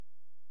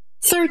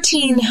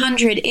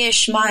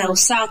1,300-ish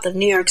miles south of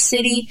New York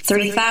City,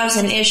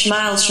 3,000-ish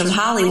miles from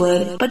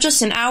Hollywood, but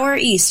just an hour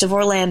east of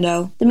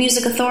Orlando. The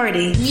Music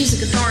Authority.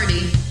 Music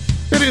Authority.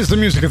 It is the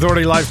Music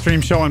Authority live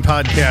stream show and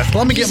podcast.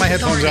 Let me get my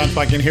headphones on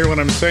so I can hear what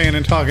I'm saying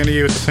and talking to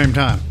you at the same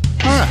time.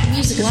 All right.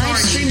 Music Authority. Live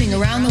streaming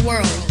around the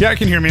world. Yeah, I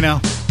can hear me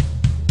now.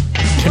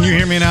 Can you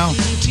hear me now?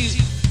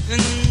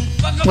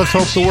 Let's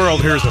hope the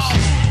world hears us.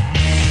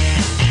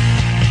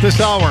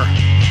 This hour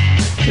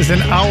is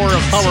an hour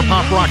of power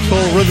pop, rock, soul,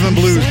 rhythm, and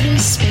blues.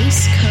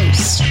 Space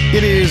Coast.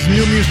 It is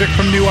new music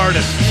from new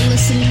artists. You're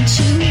listening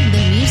to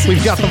the Music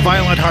We've got the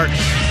Authority. Violent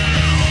Hearts.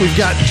 We've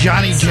got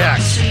Johnny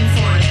Jacks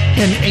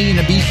and A and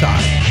a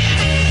B-side.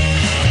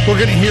 We're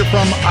going to hear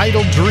from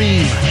Idle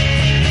Dream,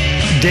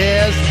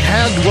 Daz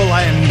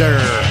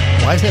Hadwalander.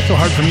 Why is that so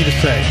hard for me to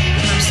say?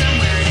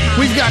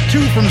 We've got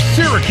two from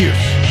Syracuse,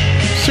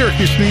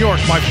 New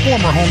York, my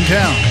former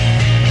hometown.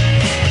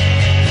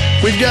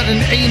 We've got an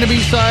A and a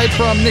B-side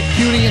from Nick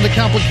Cuney and the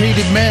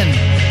Complicated Men.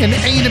 An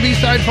A and a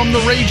B-side from the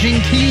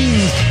Raging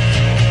Teens.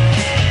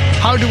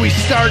 How do we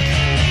start?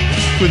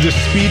 With The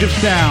Speed of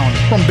Sound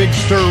from Big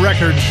Stir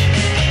Records.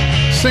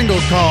 Single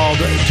called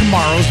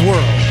Tomorrow's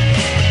World.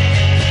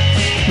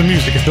 The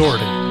Music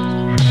Authority.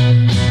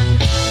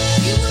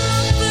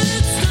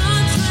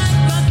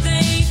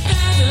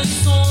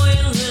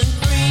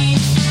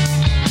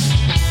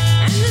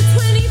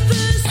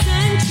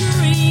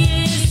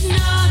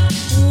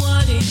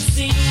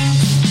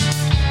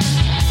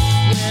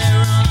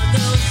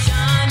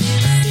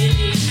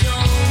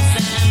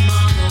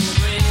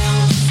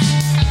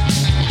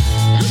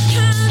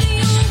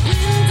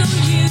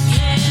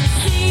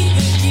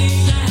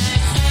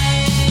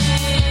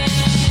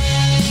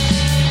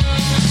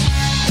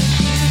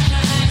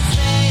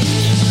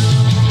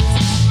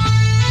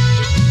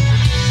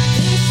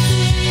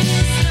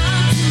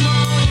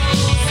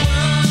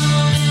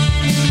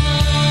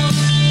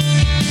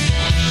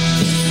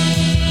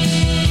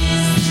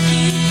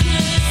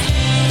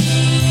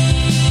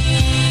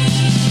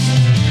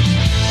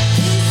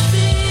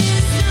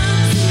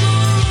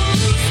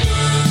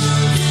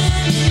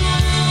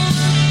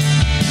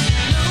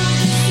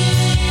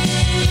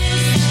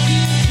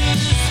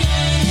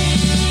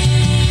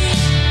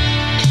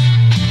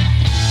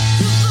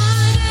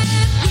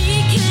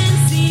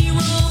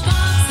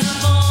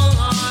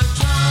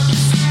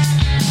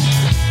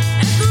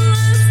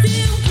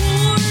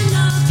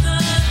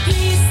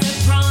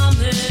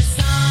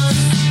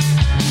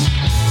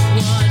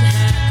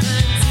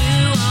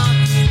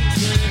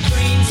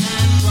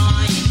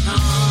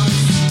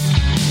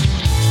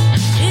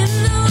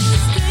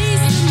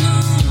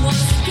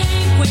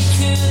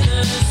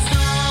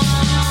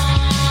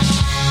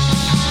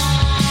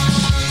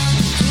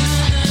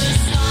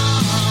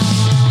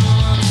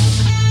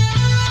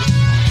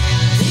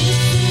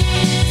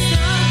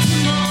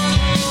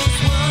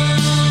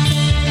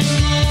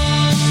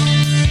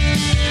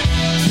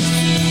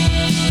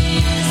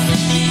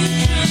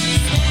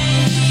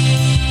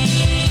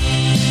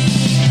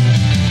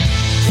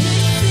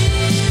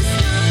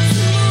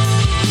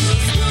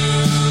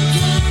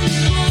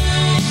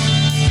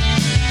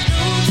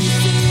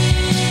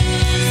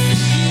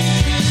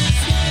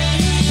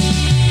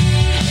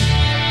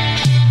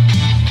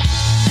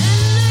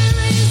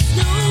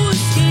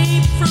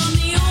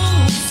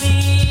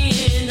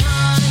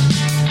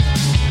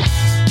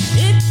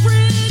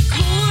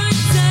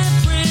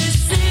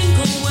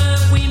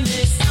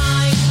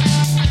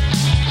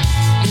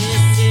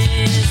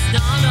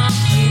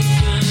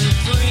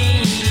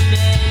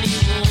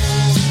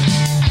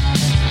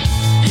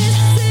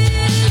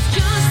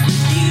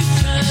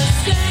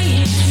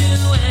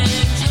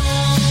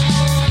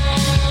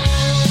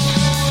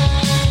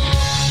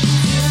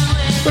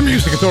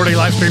 Authority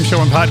live stream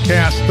show and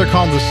podcast. They're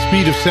called The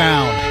Speed of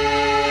Sound.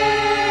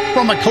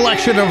 From a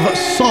collection of a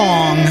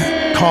song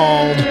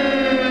called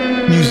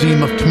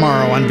Museum of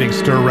Tomorrow on Big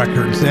Stir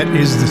Records. That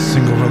is the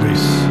single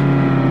release.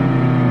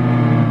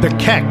 The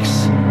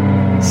Kecks.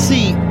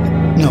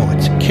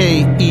 It's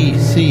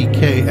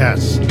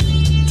K-E-C-K-S.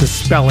 It's a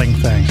spelling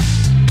thing.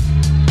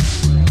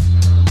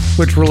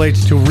 Which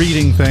relates to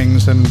reading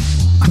things, and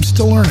I'm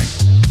still learning.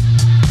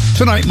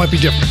 Tonight might be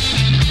different.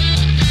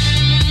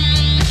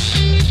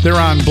 They're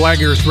on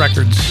Blaggers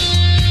Records,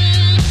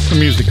 the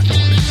Music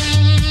Authority.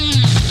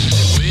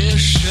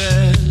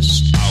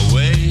 Wishes are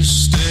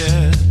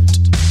wasted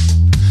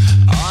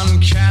on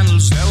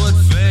candles that would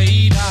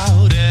fade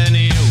out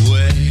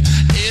anyway.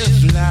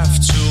 If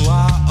left to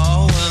our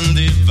own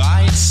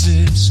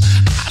devices,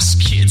 us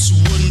kids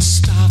wouldn't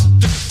stop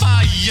the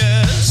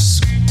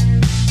fires.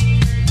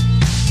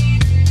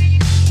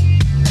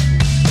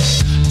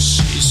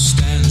 She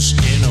stands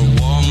in a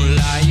warm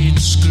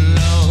light's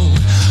glow.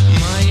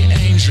 My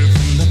angel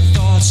from the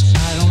thoughts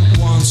I don't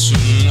want to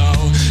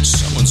know.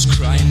 Someone's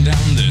crying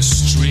down the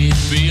street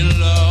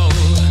below.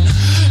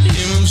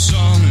 He moves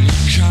on, he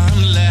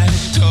can't let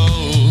it go.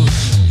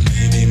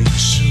 Maybe my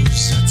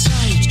shoes are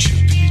tight,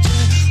 could be the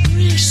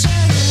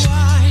reason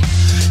why.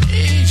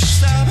 Each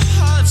step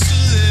hurts a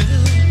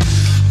little.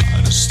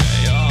 How to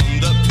stay on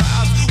the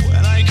path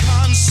when I can't.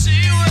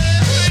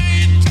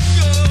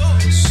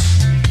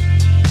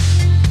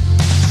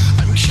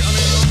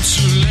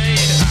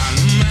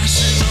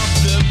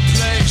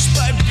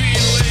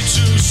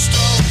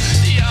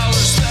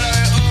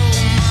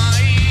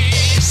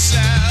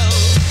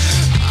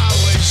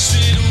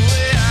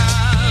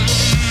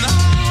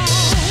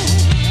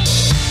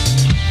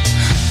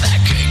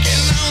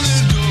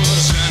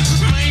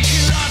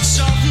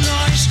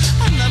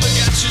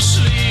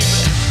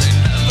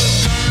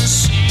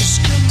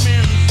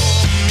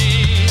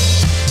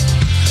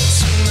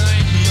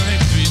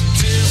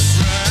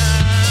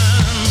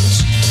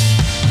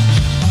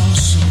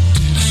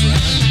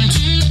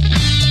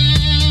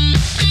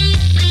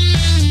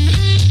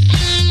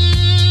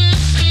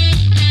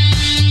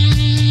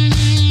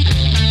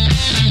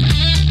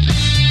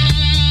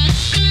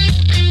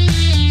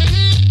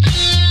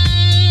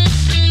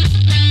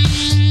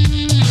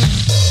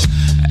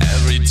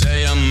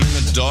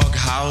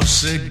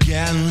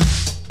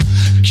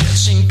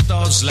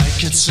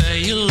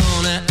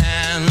 on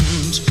and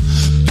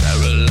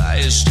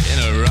paralyzed in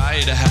a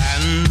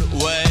right-hand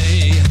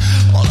way.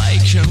 All I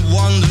can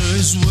wonder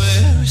is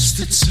where is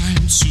the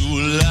time to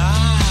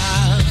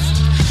love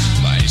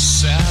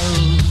myself?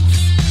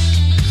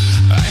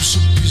 I'm so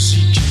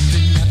busy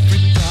giving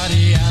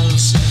everybody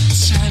else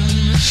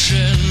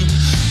attention.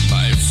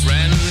 My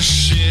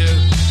friendship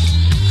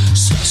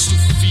starts to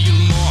feel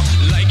more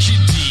like a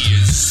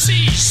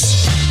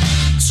disease.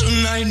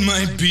 Tonight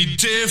might be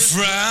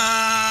different.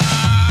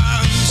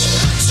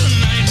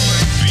 Tonight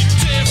might be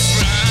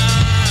different.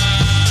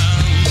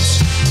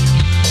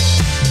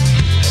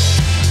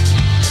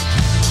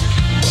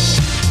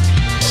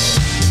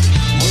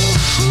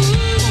 Woo-hoo,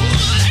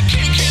 they're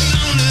kicking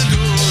down the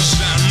doors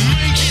and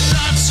making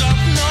lots of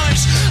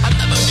noise. I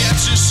never get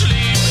to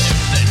sleep if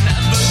they're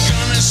never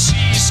gonna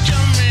cease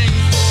coming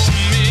for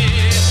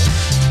me.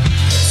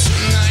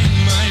 Tonight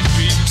might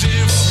be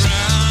different.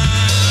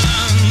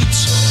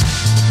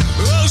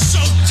 Oh, so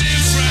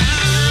different.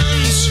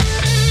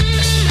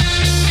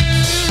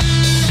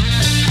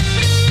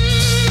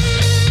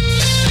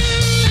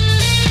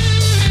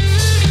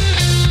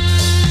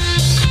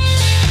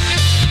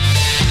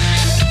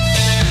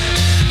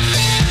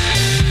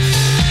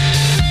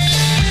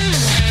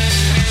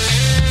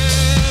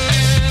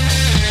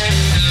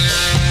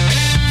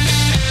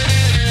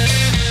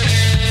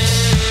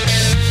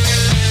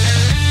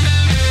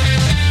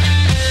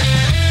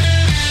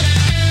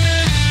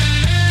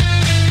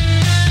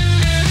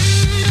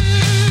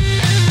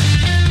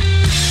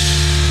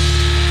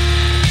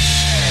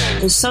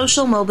 The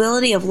social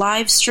mobility of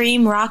live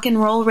stream rock and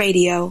roll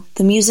radio,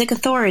 the Music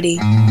Authority.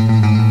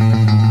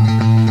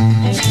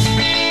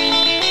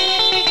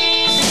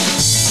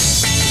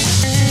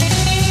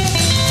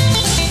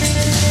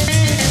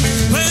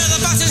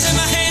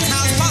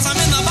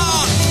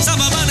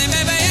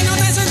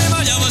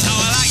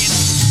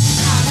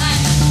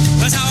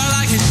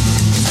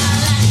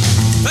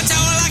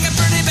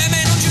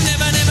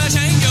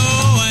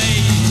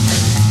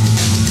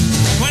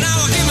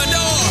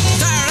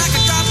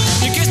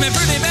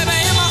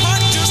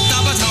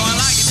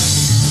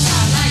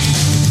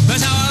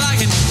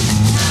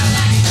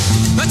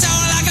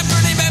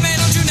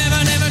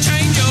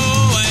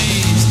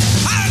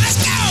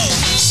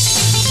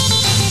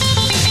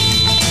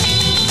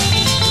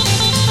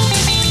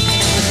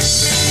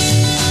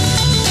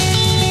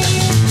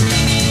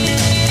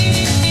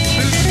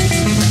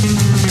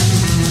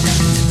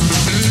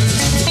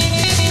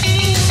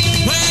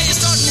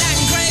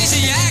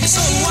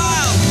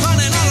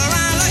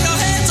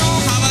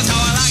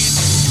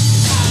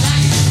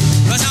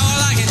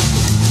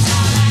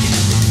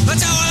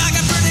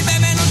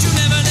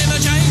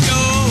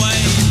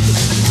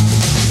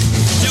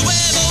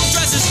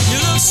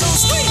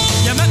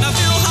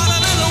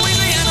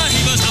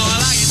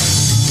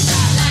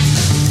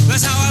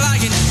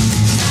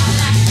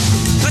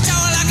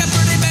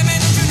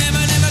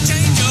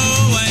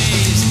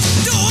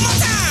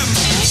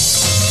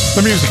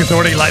 The Music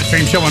Authority live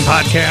stream show and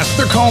podcast.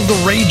 They're called The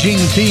Raging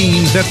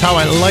Teens. That's How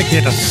I Like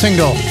It, a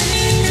single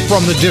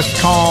from the disc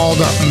called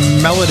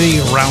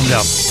Melody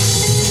Roundup.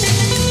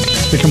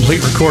 The complete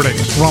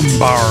recordings,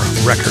 Rumbar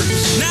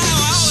Records.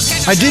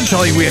 I did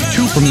tell you we had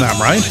two from them,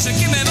 right?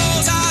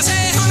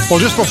 Well,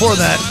 just before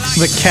that,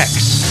 the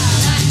Kecks.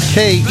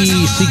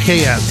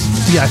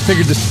 K-E-C-K-S. Yeah, I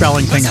figured the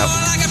spelling thing out.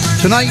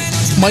 Tonight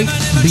might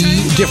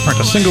be different.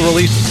 A single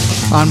release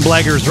on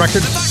Blaggers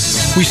Records.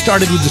 We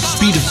started with The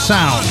Speed of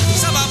Sound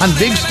on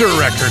Big Stir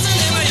Records,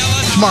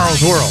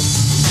 Tomorrow's World.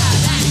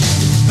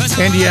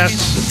 And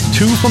yes,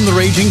 two from the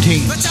Raging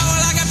Teens.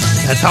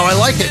 That's How I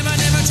Like It.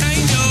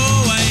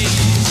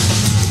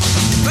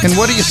 And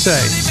what do you say?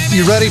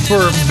 You ready for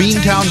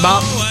Beantown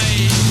Bop?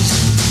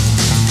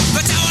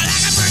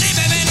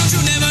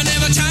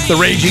 The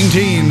Raging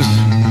Teens,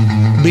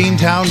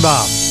 Beantown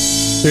Bop,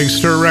 Big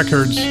Stir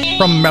Records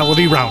from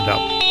Melody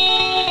Roundup.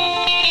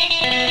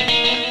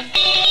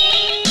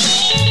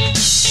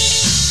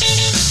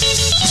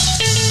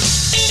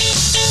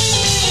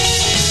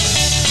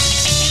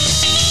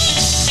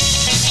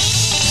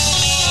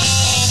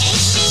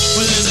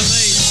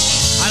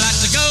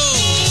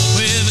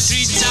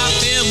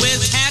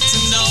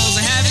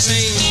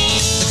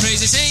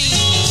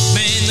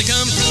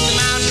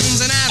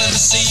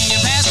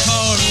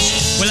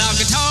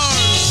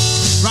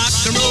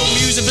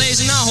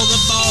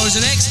 The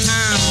next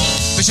time,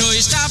 be sure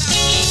you stop.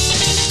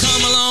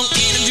 Come along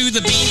in and do the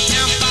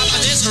Beantown Bop.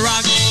 This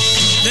rock,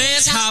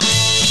 this hop.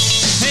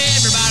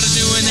 Everybody's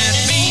doing that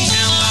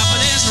Beantown Bop.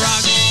 This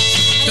rock,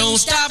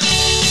 don't stop.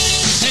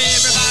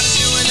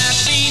 Everybody's doing that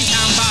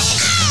Beantown Bop.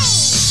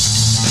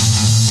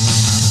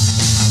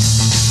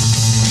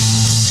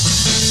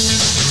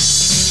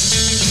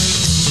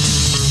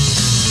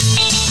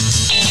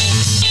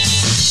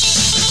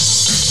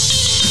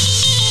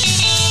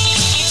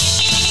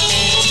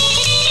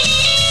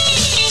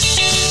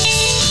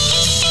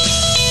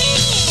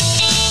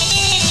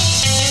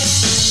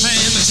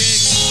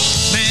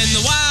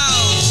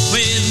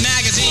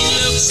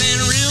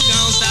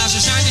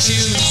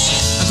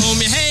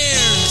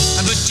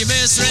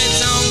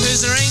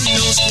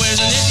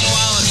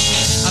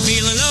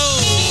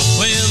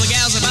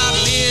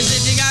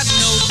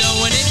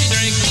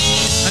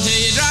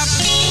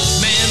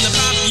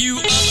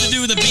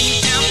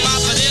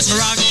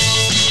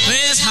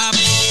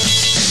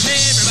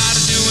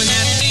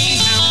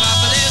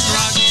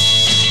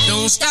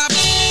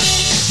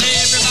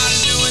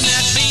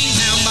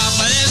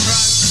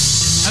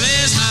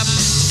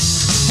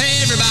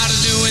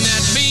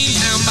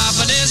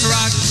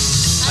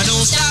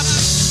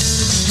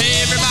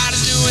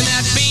 doing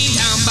that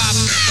beantown bop.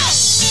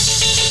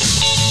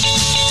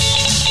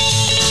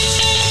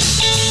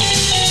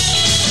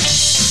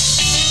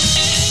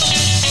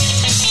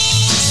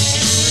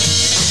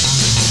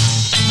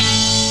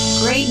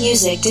 Great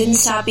music didn't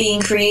stop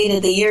being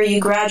created the year you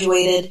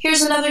graduated.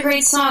 Here's another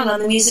great song on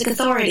the Music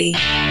Authority.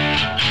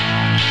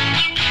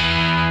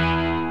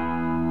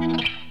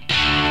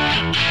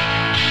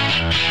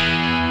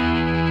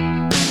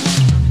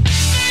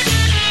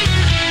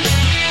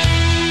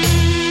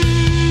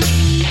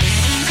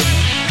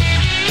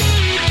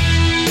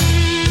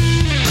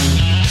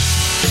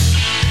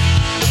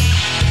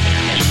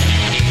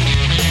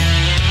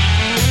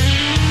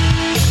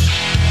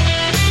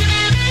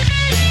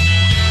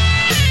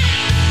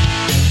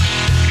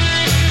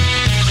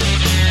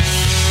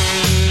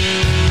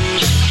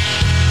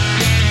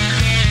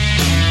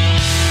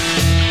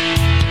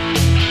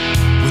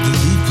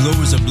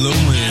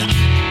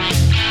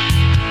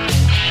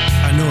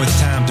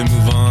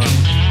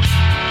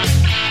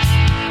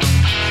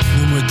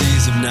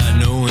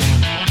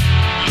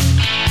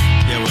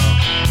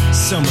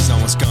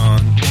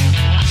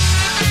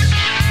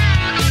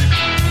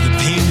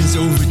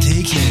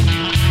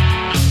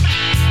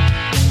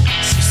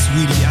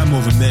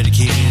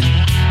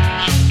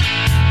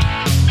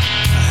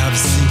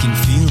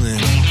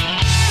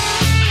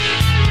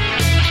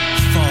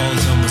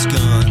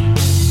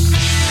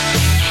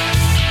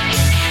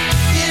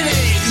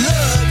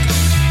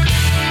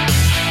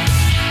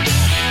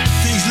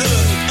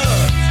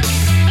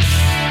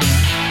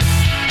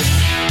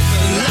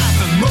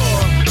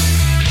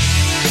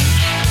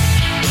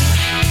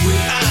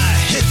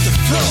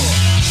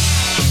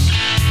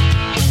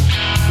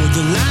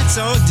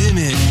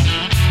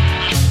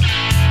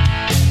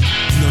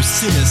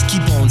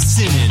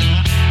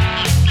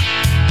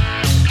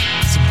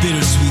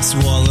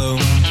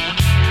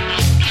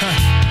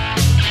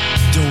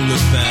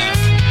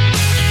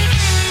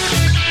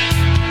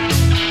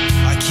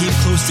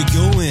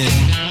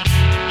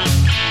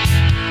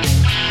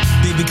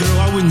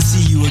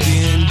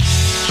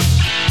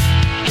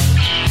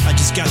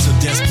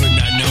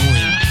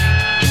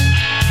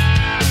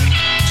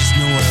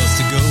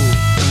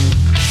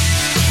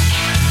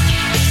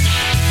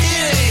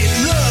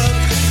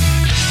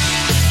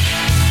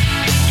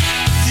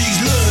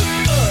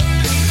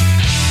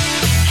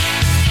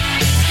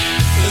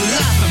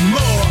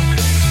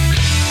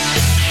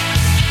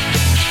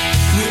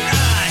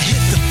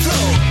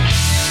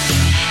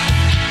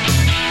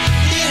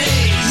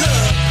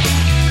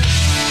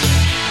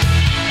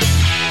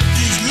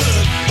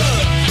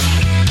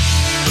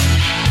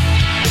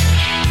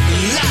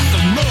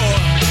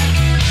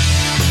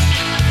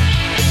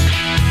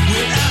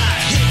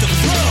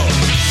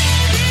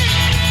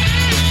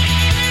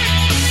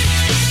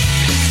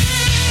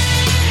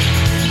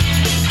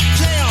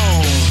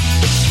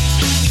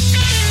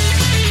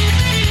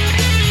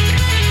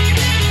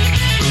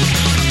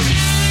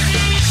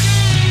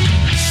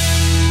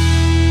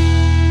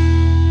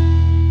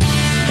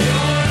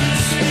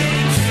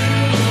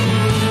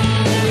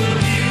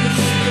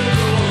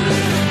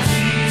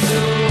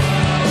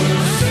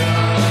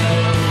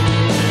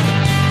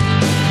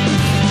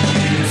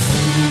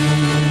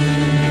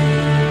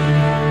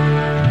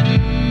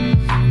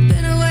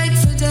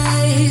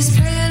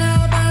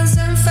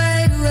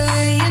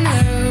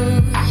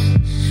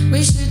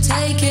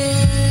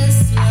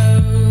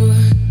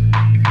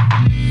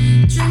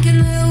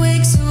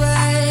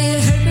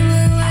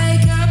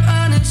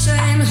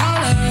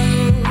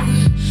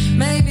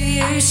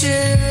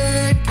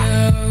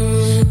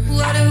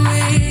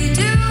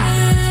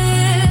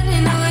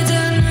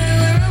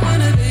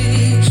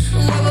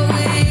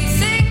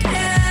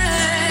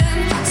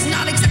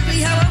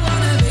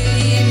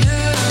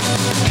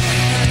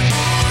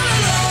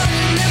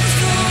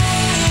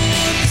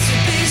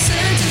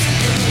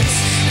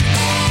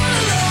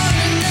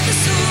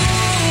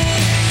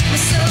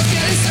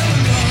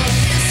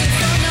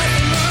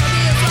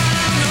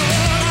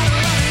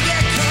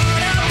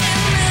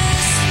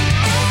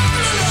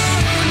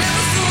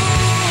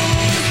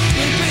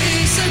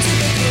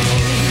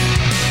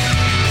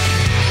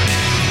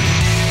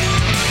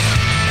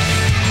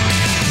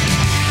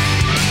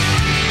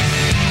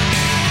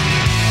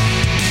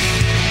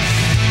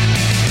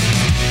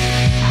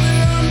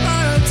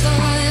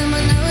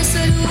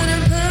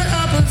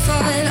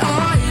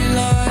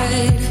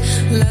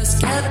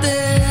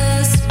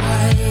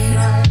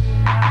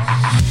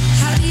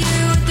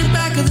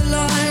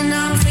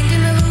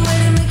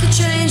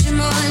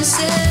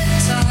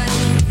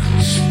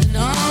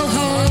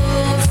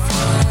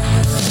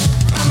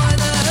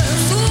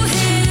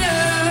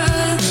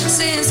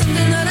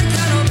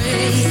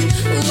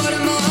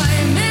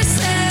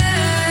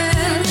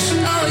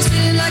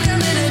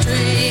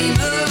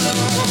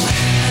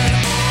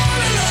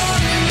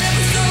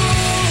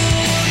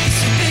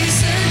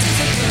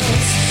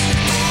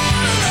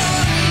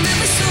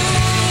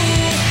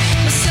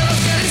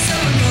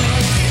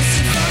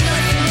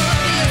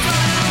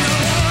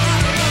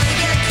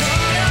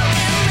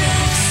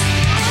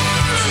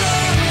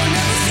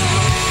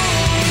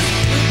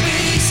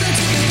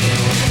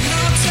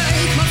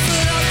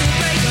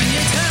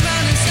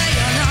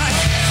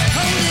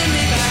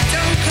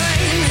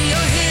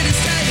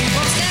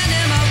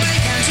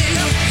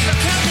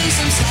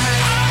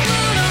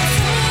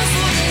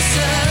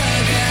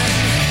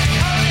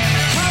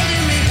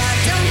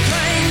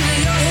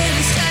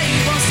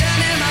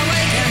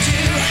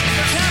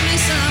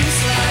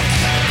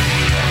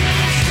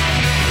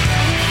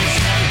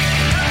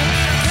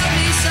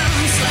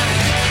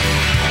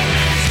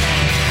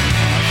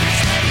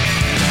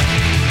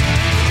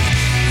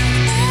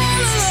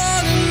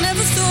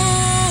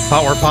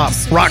 Power pop,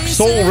 rock,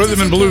 soul,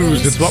 rhythm, and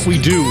blues. It's what we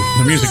do.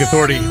 The Music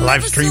Authority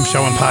live stream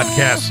show and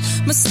podcast.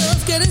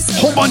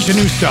 Whole bunch of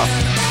new stuff.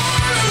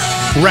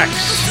 Rex,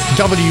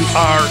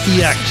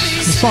 W-R-E-X.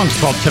 The song's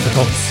called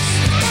Typical.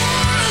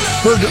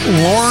 Heard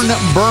Lorne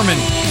Berman,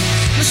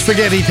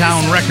 Spaghetti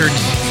Town Records.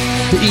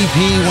 The EP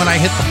When I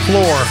Hit the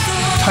Floor,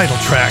 title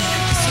track.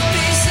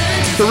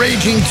 The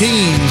Raging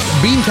Teens,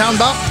 Beantown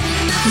Bop,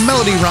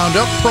 Melody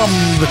Roundup from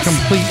the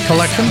complete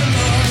collection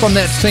from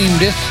that same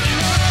disc.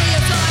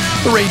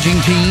 The Raging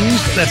Teens,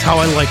 that's how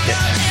I like it.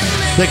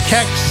 The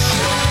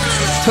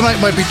Keks, tonight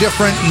might be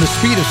different, and the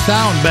Speed of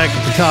Sound back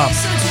at the top.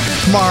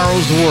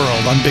 Tomorrow's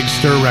World on Big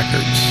Stir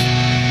Records.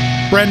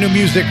 Brand new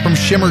music from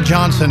Shimmer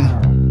Johnson,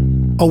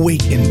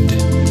 Awakened.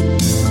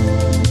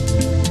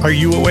 Are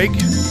you awake?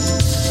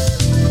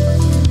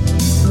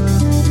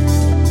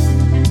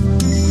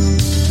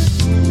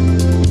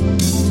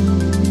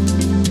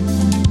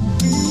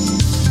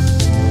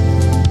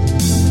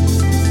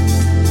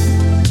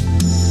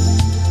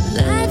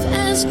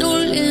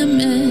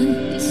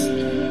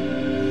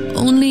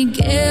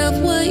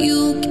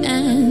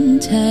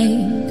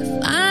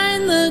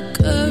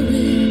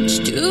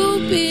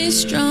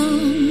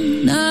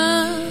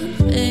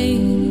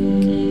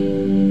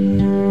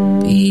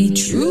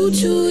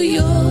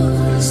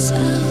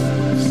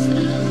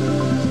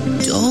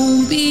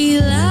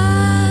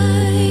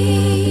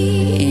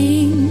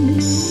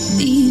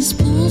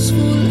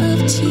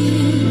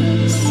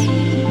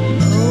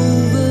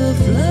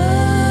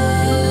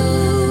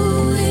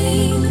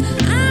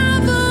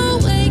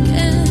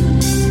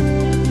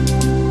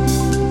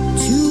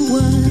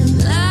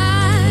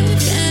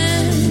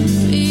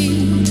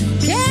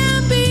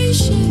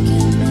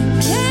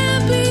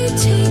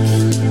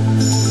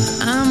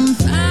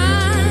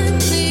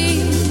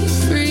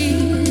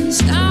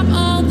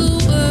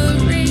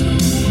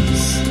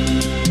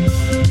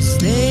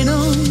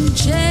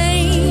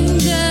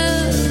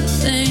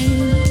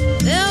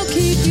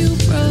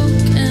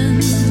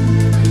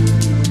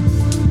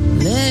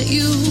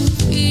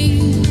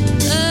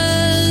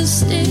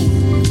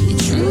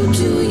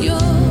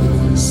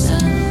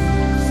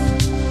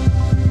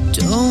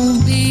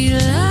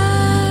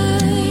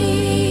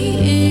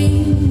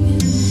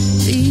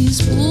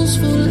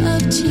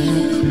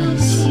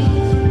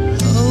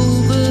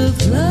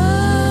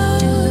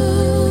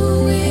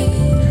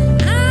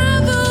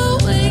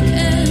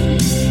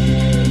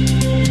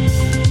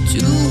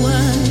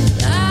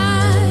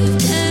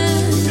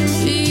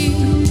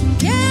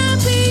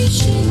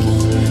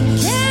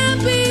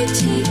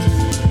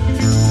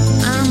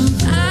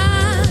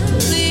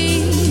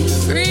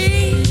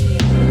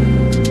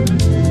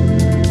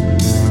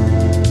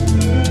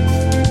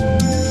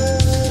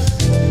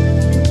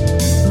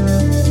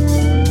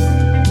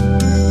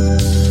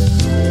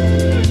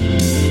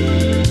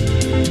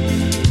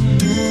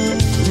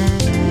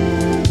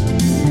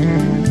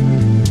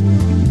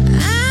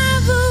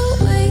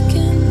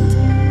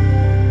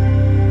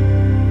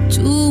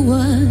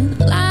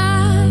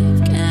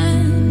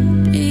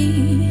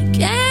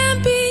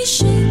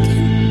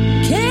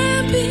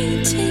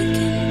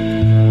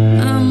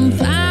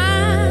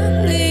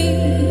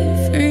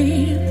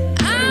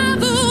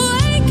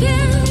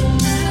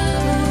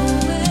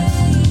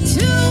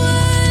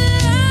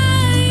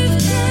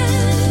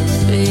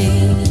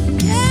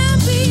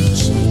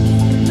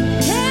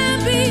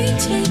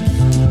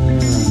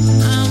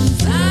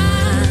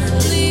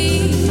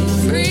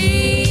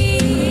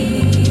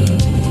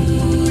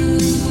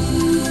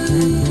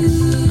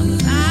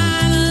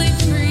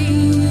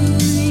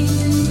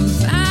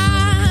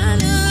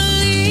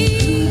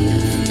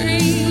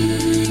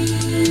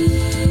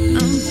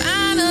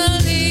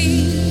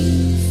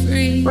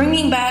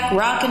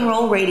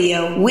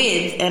 Radio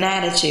with an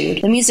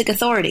attitude. The Music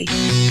Authority.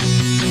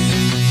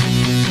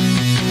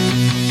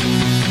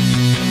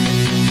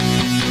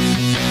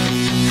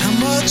 How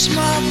much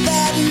more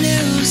bad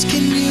news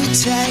can you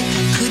take?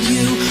 Could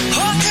you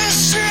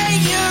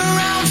orchestrate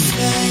your own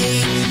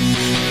fate?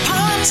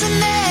 Pawns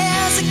and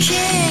as a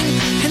king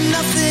and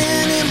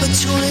nothing in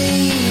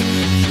between.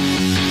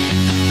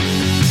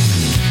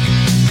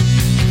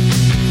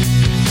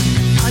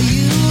 Are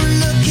you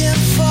looking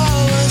for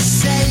a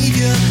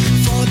savior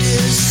for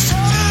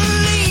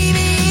disorderly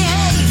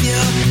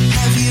behavior?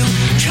 Have you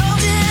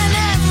called in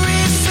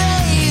every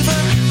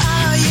favor?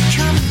 Are you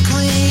coming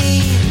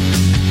clean?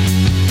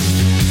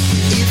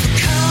 If the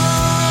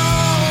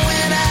call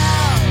went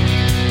out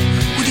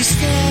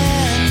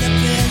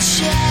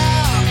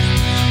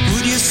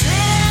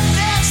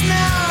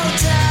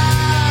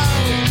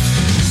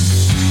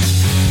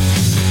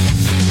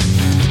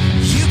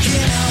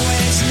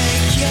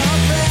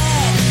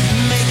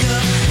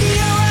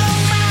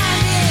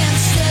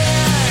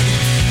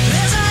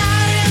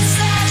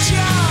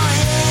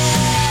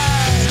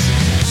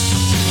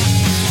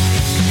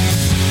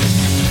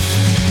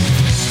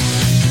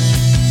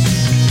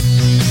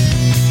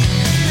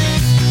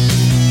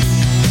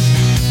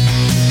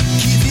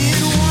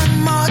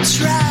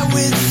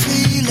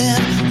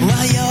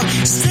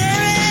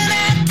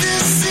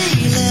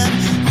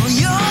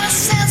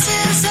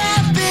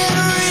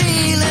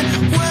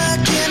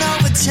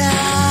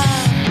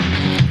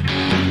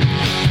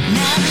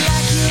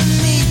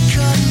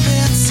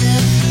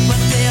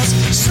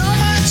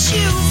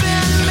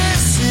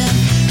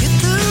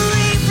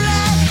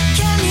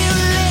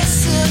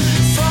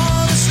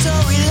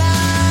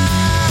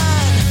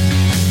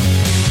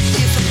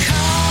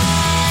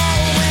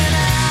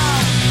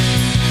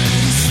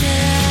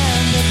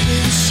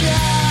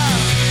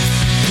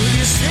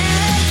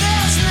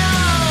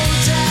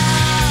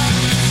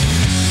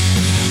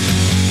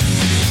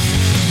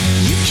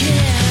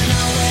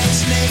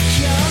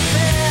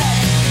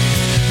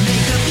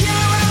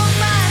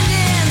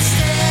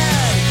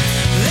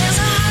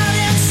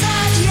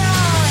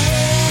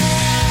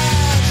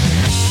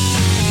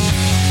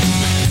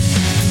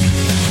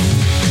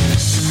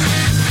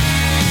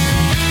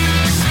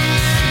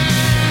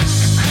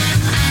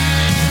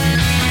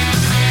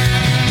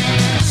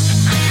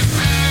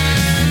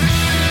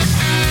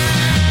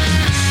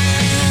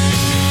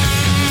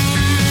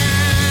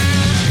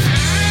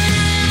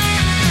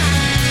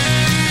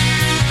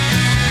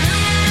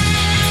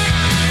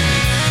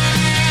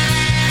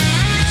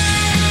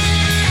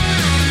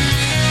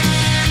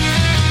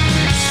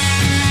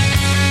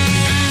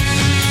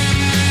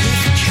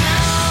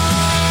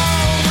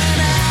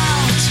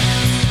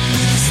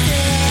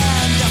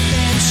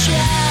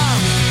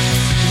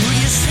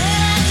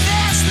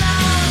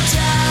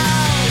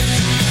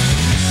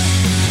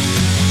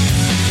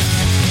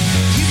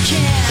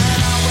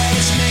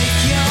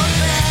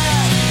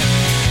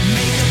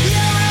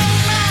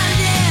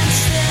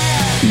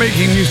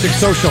making music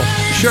social,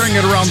 sharing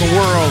it around the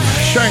world,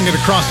 sharing it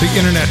across the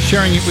internet,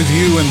 sharing it with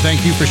you, and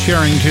thank you for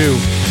sharing too.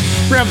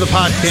 Grab the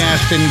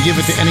podcast and give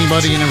it to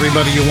anybody and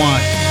everybody you want.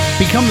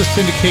 Become the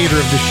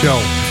syndicator of the show.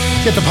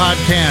 Get the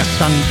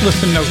podcast on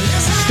Listen Notes,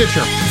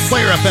 Stitcher,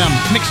 Player FM,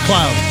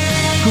 Mixcloud,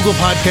 Google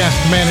Podcast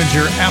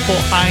Manager, Apple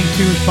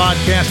iTunes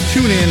Podcast,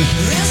 TuneIn,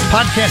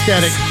 Podcast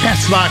Addict,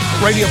 Castbox,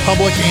 Radio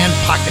Public, and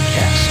Pocket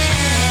Cast.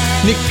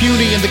 Nick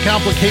Fury and the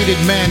Complicated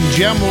Men,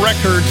 Gem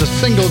Records, a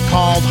single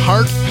called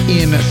Heart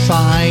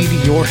Inside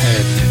Your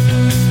Head.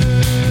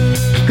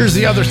 Here's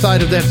the other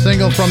side of that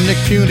single from Nick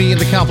Fury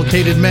and the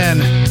Complicated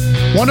Men.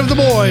 One of the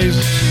boys,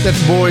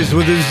 that's Boys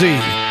with a Z.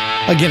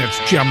 Again, it's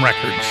Gem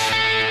Records.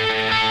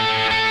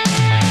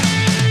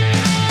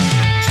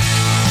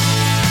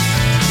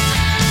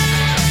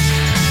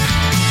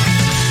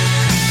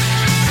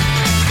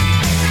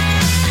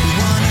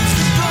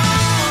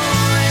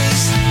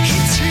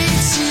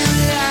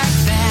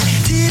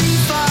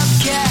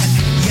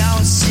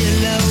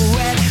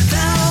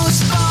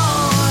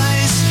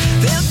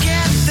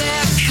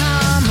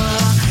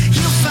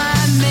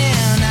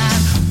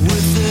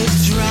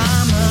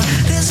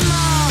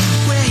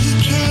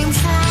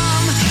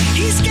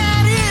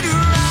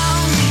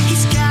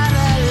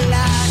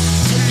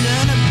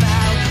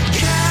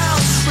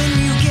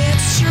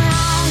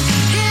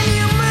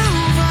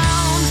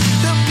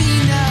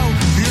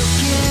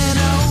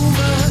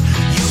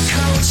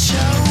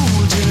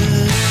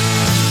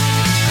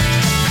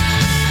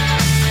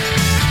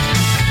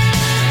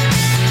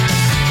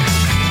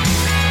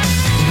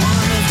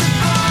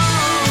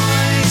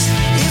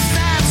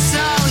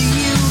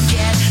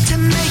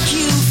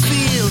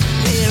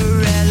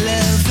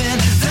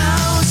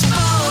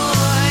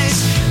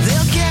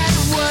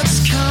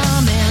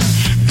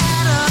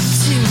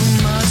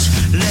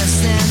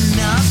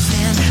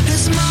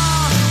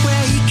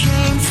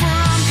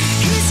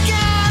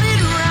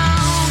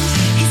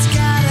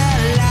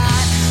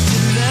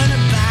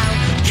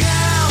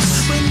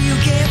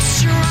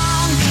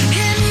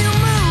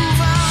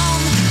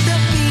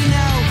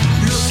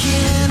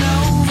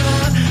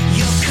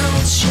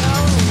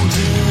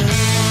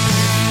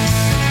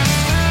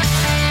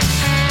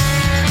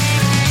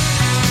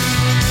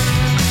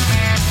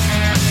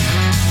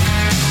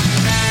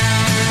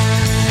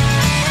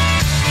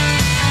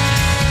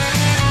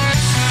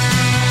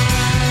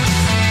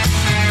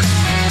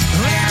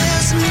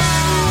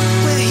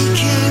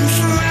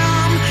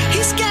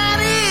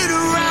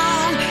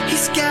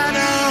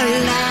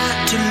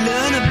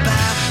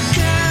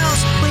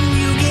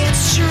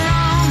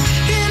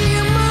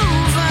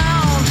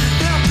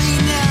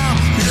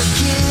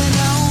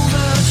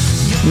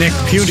 Nick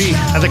Fury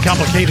and the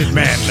Complicated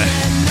Men,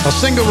 a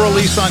single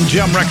release on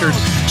Gem Records.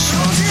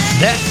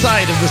 That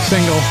side of the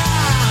single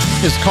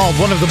is called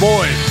One of the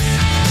Boys.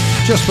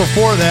 Just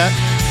before that,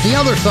 the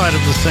other side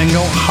of the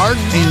single, Heart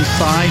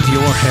Inside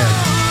Your Head.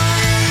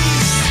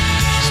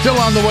 Still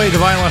on the way to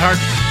Violent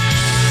Heart,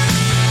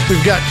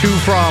 we've got two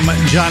from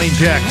Johnny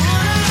Jack.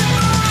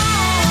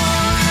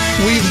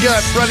 We've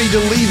got Freddie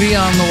DeLevy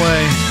on the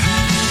way.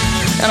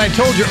 And I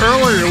told you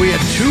earlier, we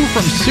had two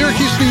from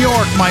Syracuse, New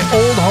York, my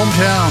old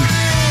hometown.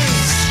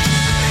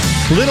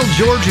 Little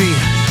Georgie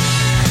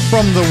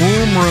from the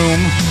Womb Room.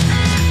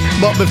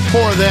 But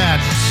before that,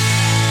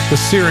 the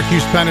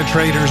Syracuse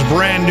Penetrators'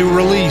 brand new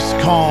release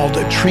called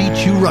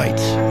Treat You Right,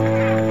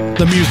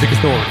 the Music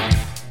Authority.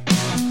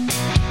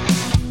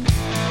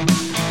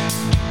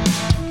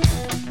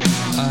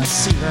 I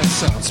see, that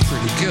sounds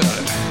pretty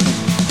good.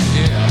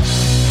 Yeah.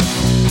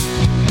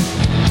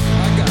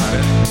 I got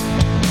it.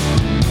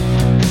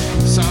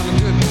 Sounding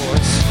good,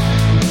 boys.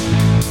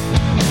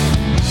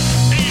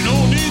 Ain't no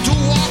need to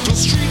walk the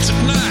streets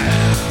at night.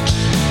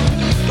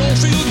 Don't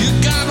feel you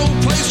got no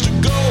place to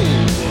go.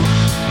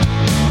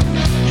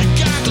 You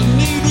got the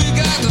need, we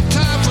got the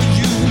time for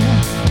you.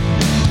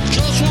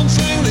 Just one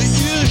thing that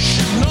you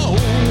should know.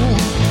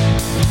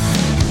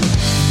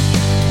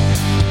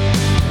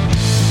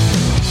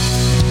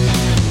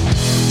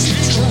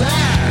 Treat you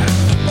right,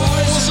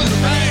 boys in the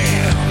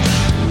band.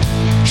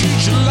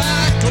 Treat you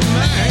like a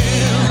man.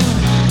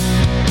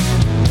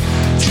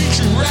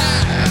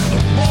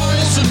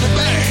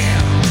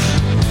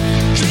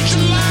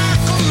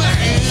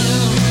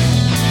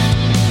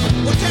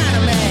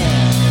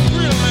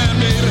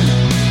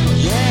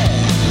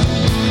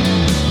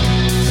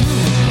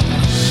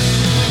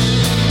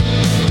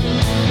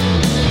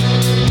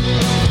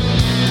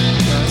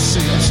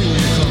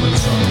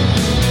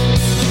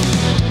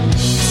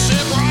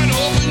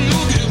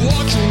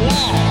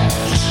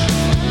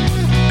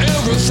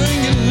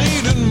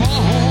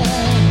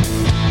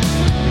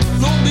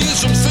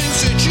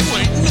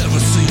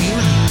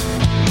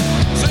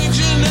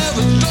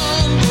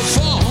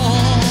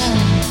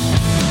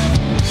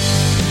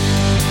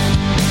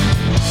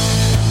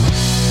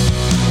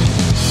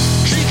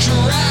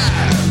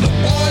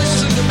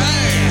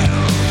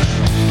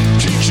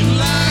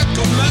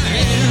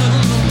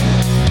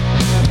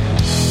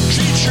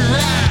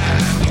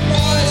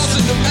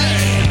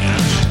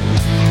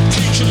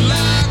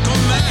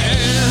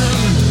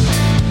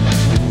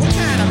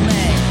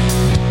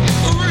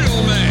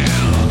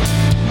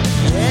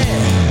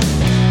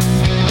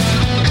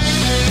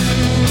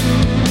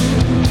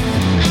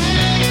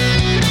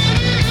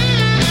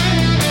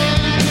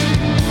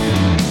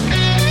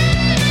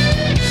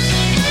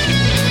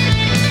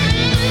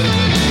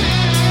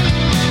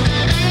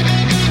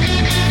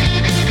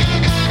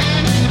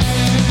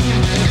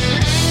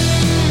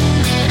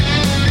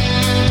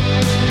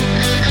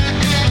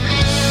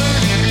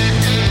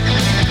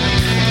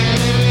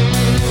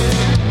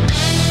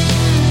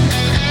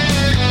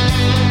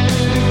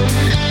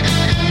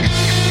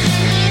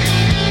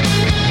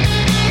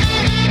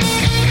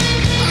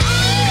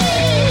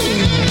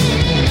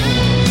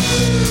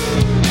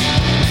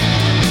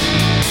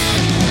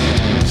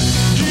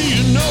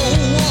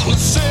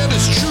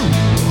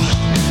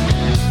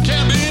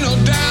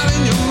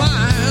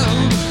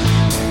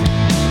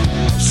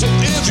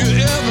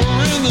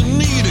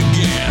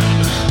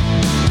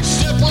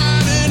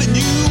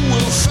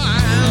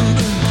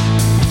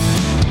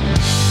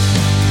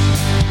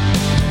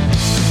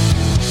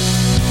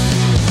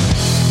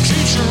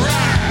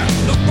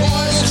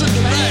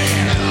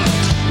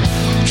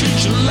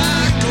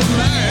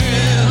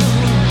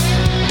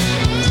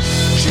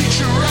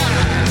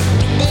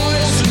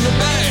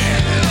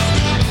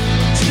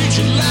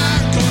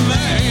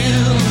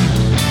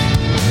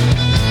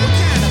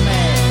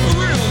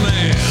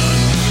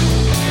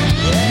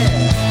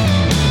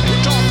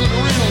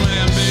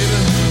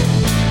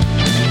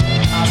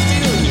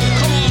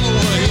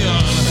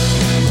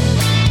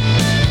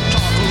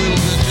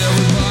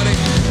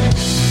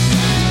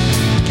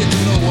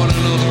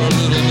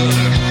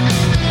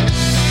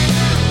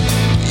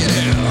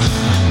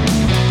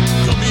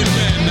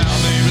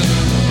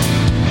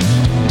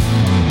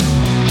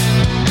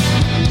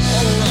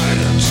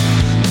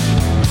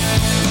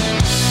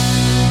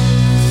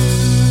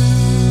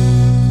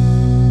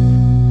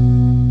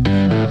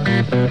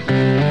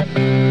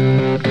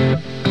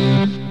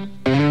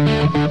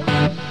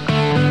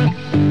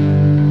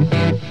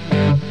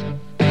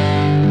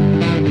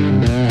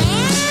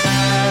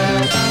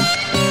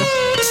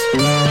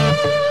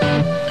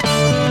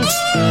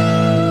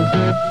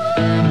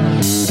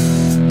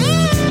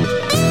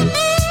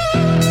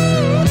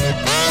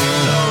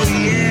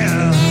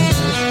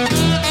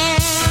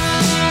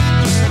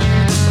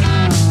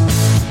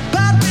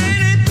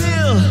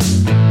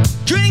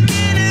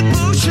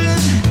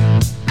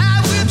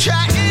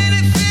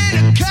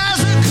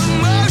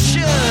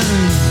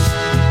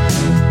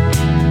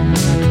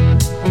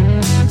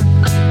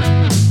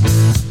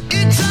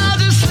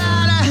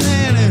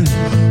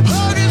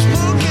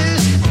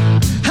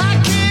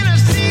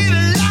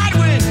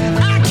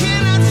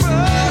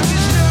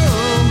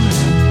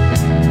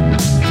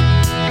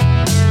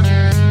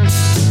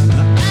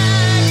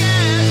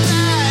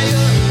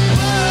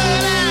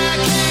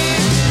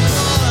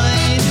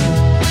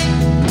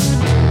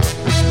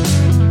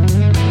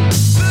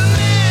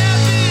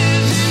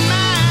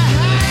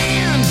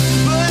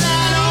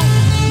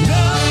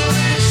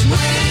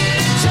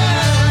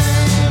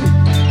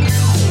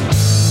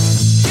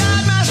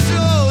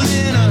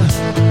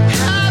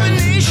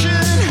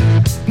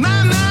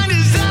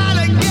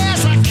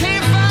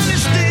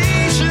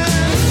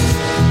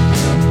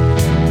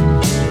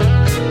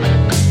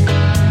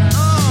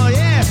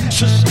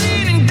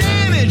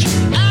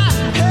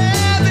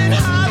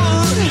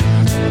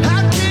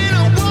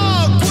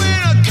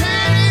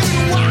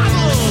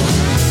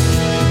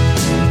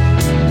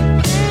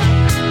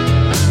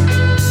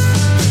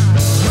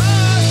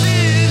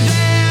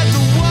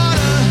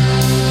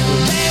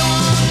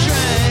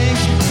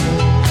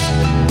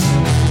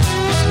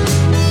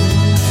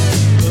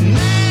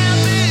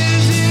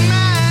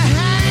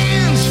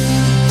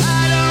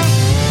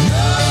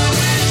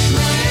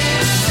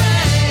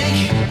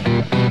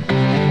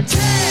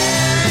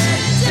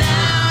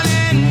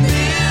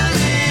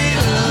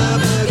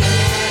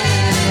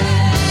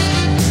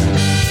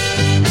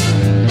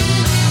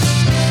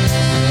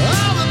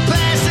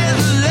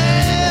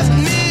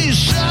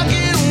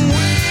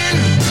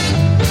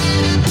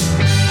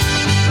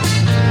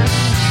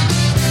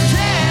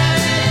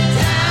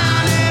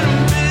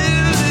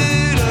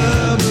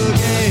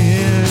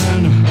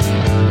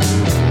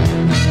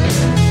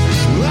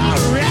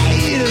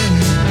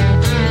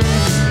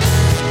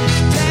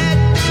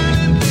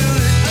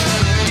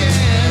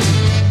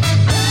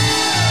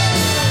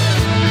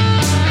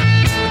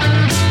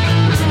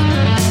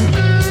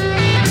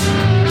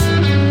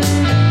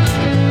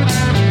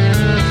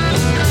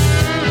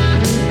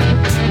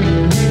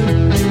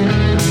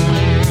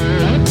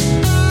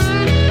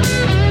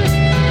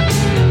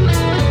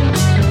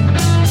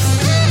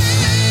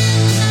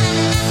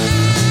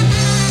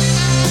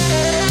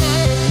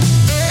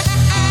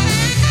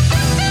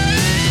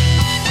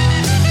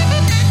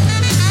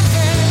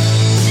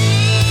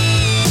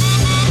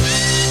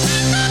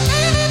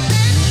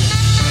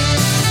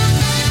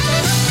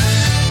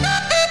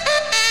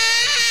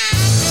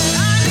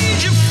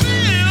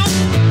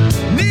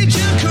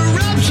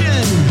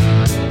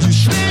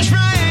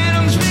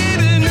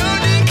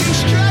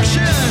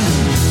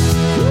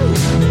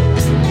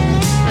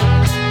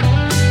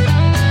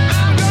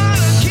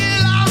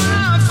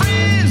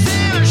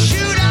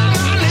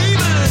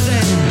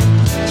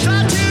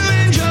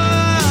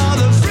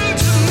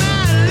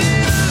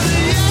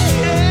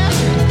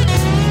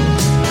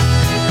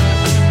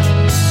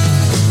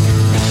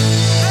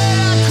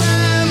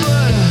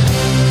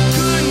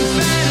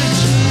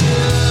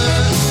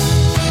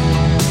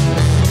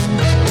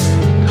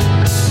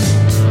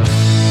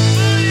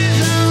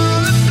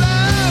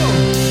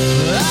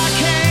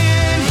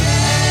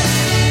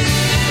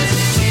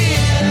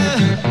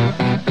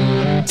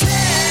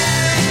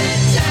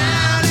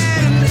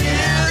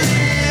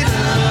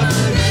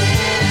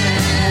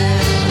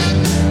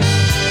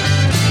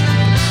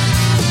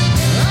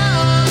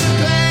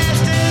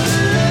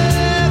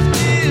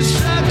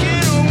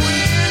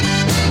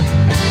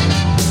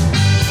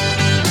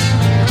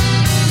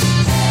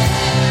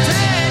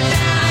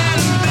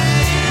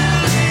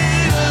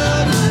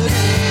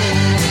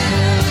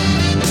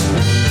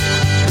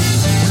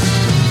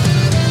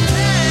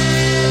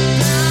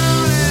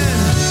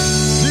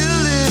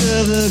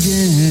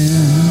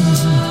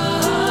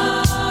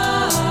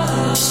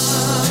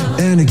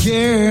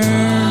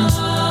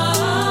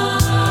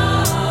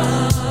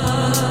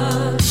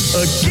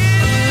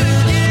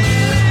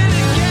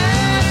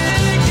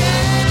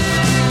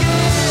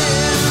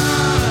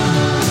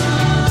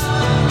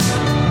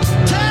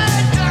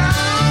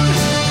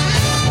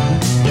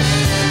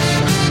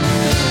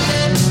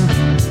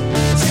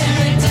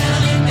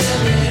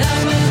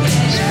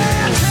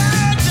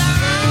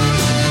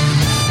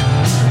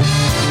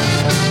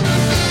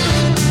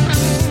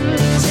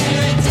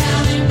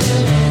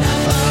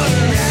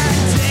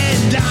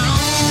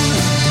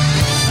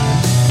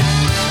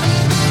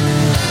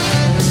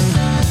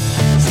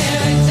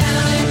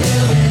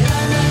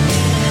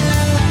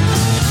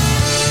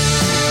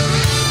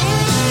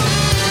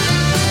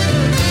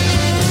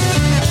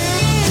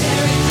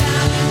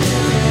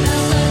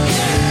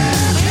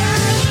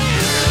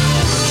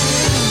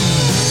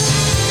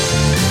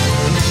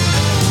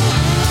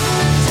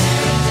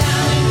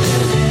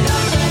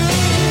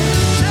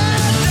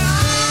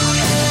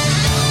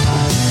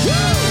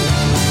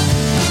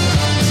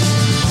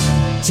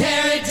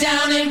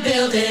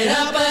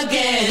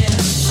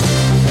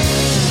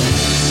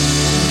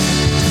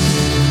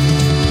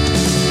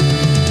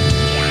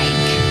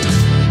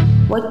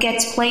 What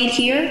gets played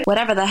here?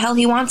 Whatever the hell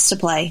he wants to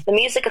play. The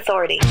Music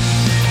Authority.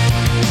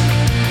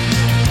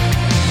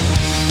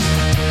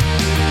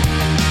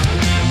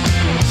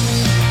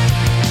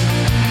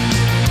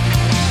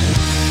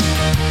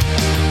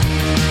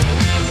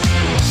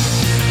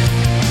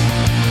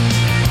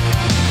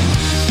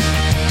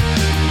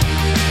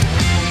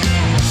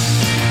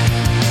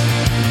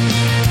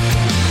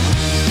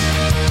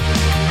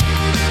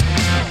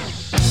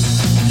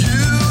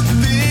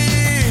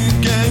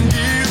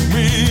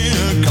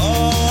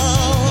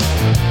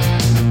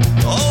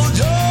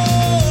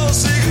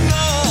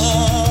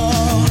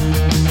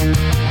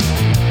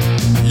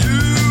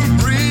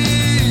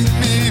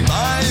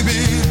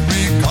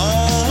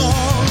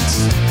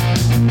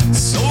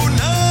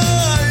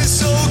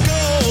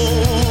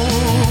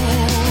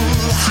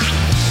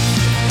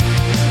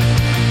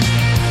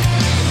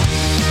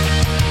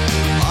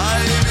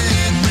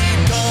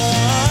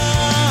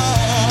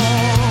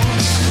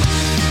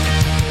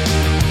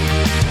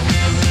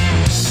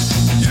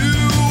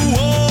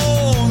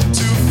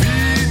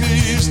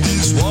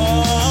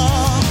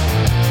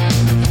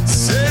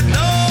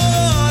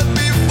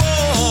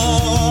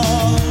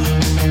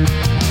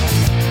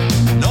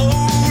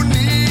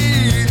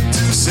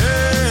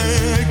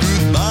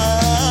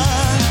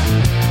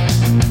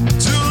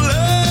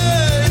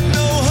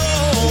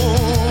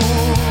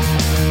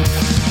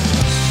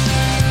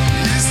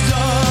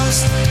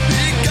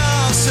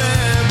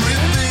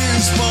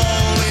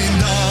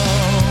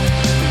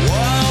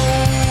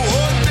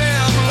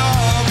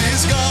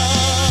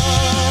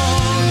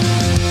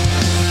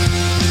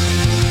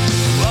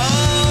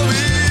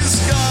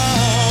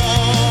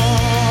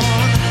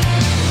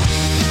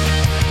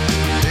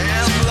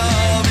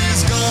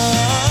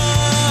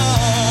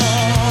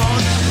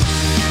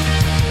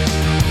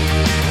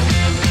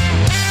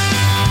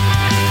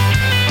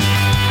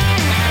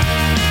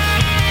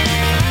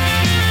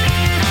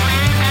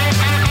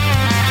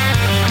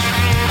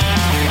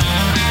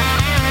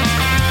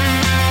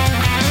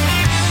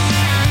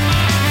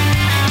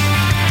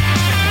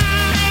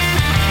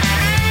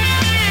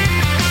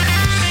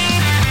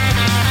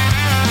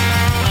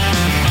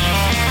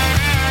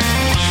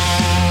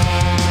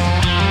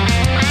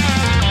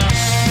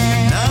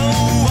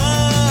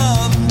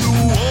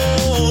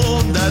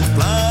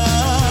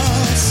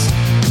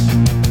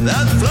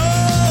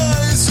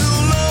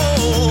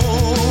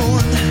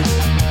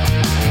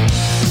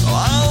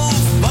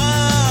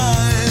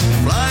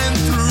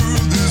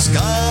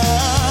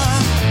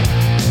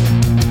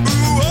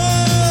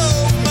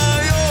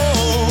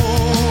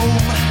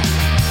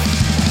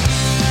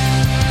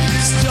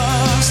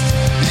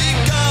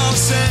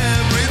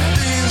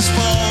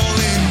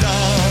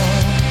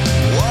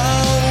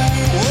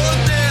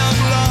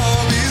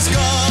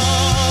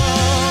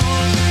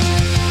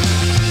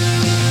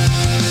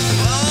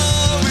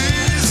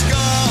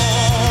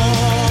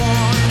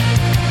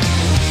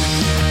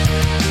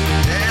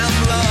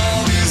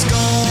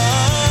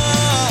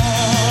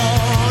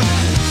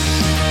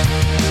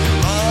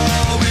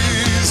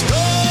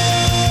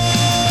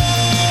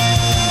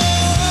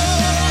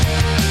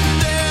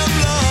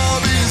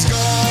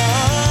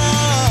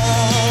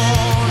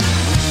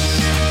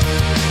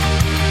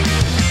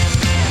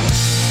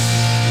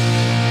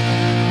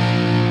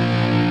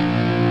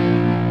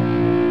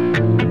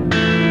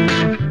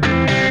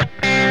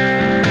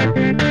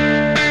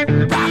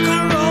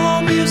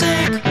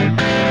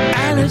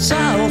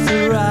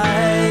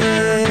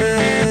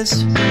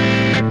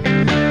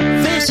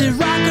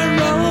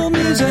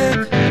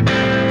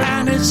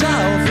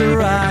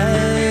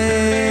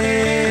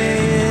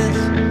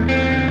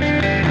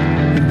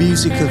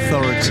 Music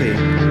Authority,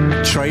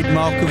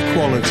 trademark of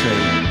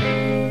quality.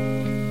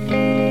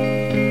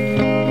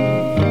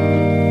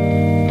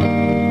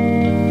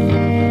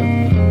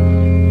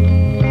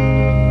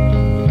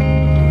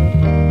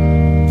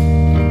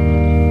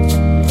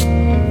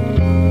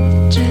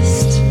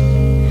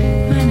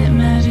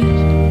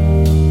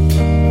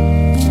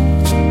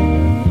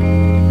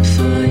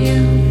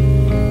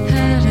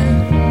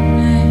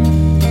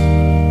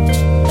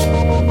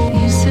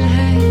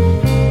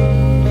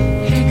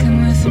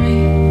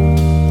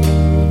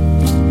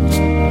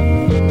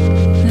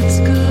 Let's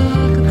go.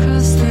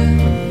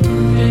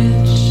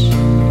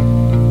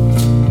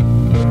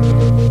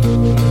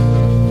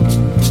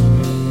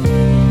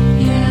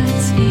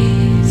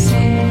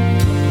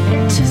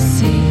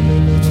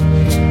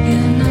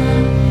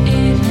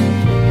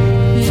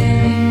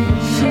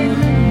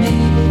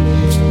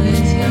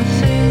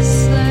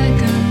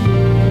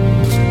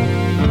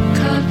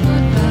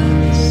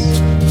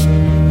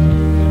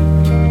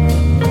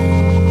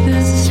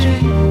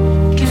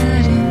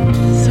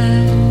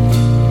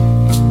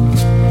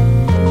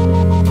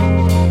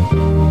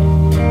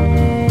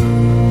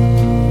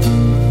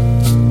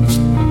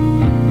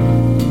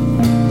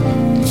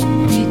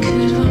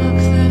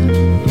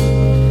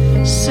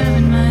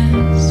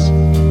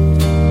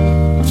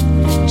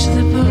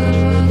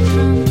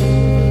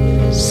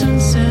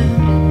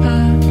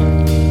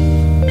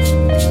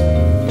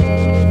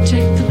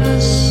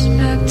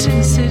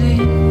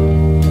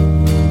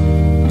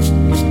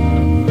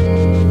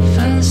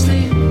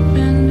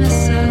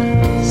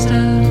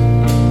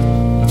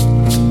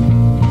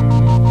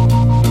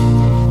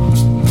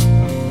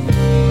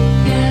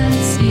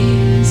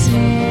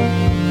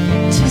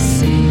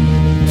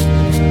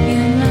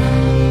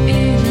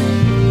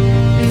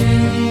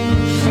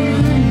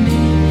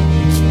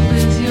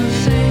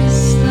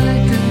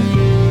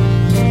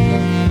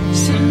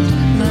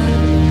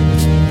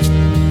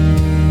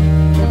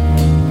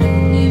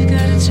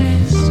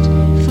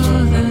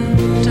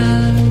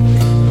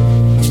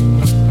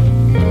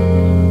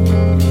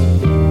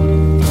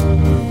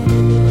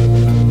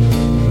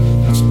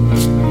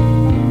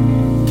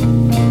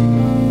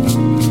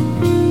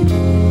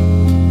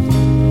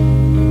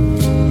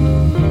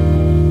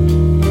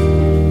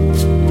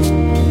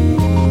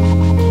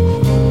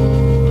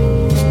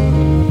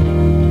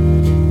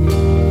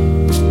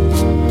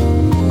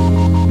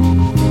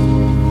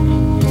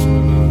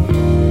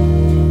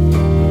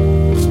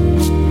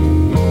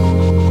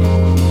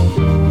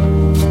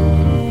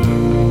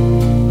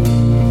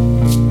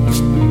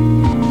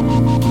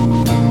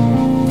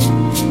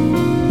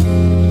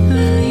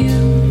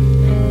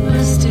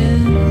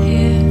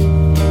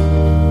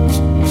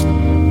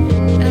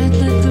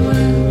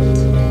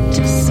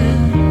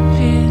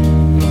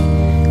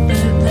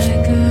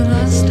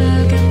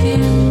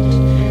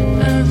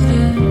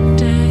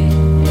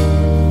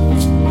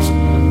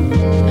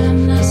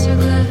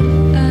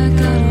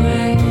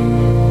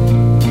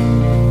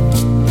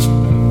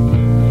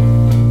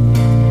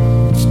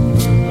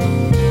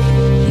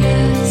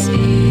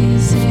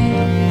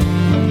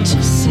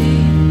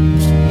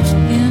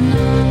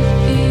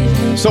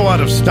 So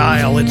out of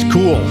style, it's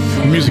cool.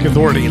 Music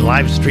Authority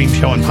live stream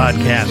show and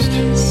podcast.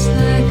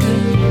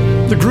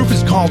 The group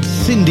is called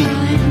Cindy.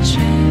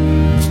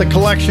 The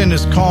collection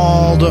is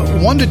called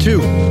 1 to 2.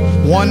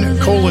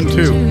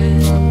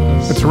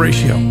 1:2. It's a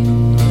ratio.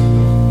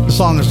 The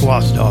song is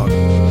Lost Dog.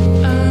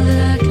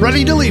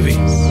 Ready to Leave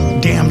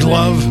Damned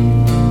Love.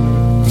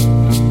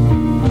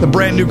 The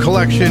brand new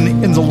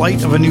collection, In the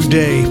Light of a New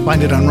Day.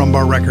 Find it on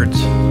Rumbar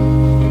Records.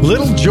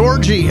 Little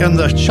Georgie and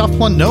the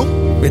Shufflin'. Nope,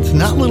 it's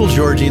not Little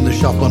Georgie and the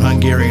Shufflin'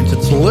 Hungarians.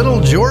 It's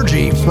Little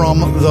Georgie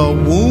from the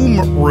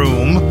Womb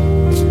Room.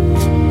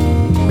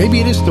 Maybe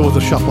it is still with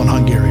the Shufflin'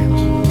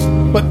 Hungarians.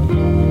 But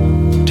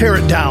Tear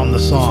It Down, the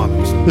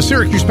song. The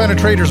Syracuse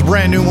Penetrators'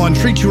 brand new one,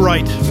 Treat You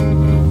Right.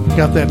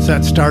 Got that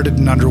set started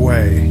and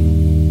underway.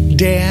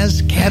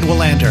 Daz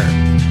Cadwallader.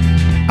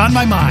 On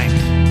My Mind.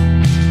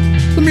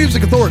 The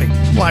Music Authority,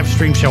 live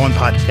stream show and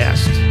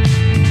podcast.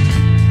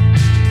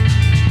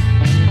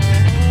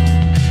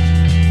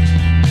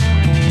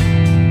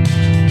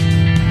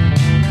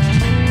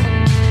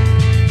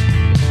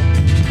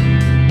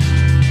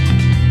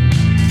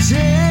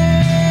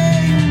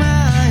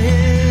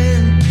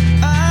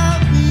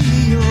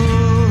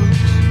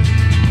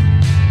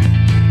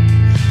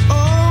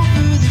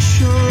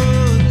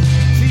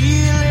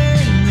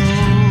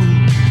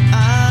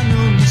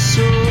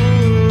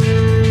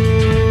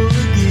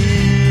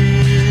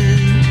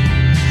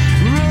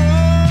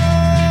 Roll